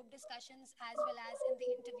well in group discussions as well as in the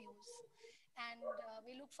interviews. And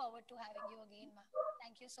we look forward to having you again, ma'am.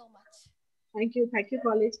 Thank you so much. Thank you. Thank you,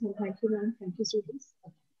 college. And thank you, ma'am. Thank you, students.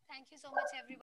 Thank you so much, everybody.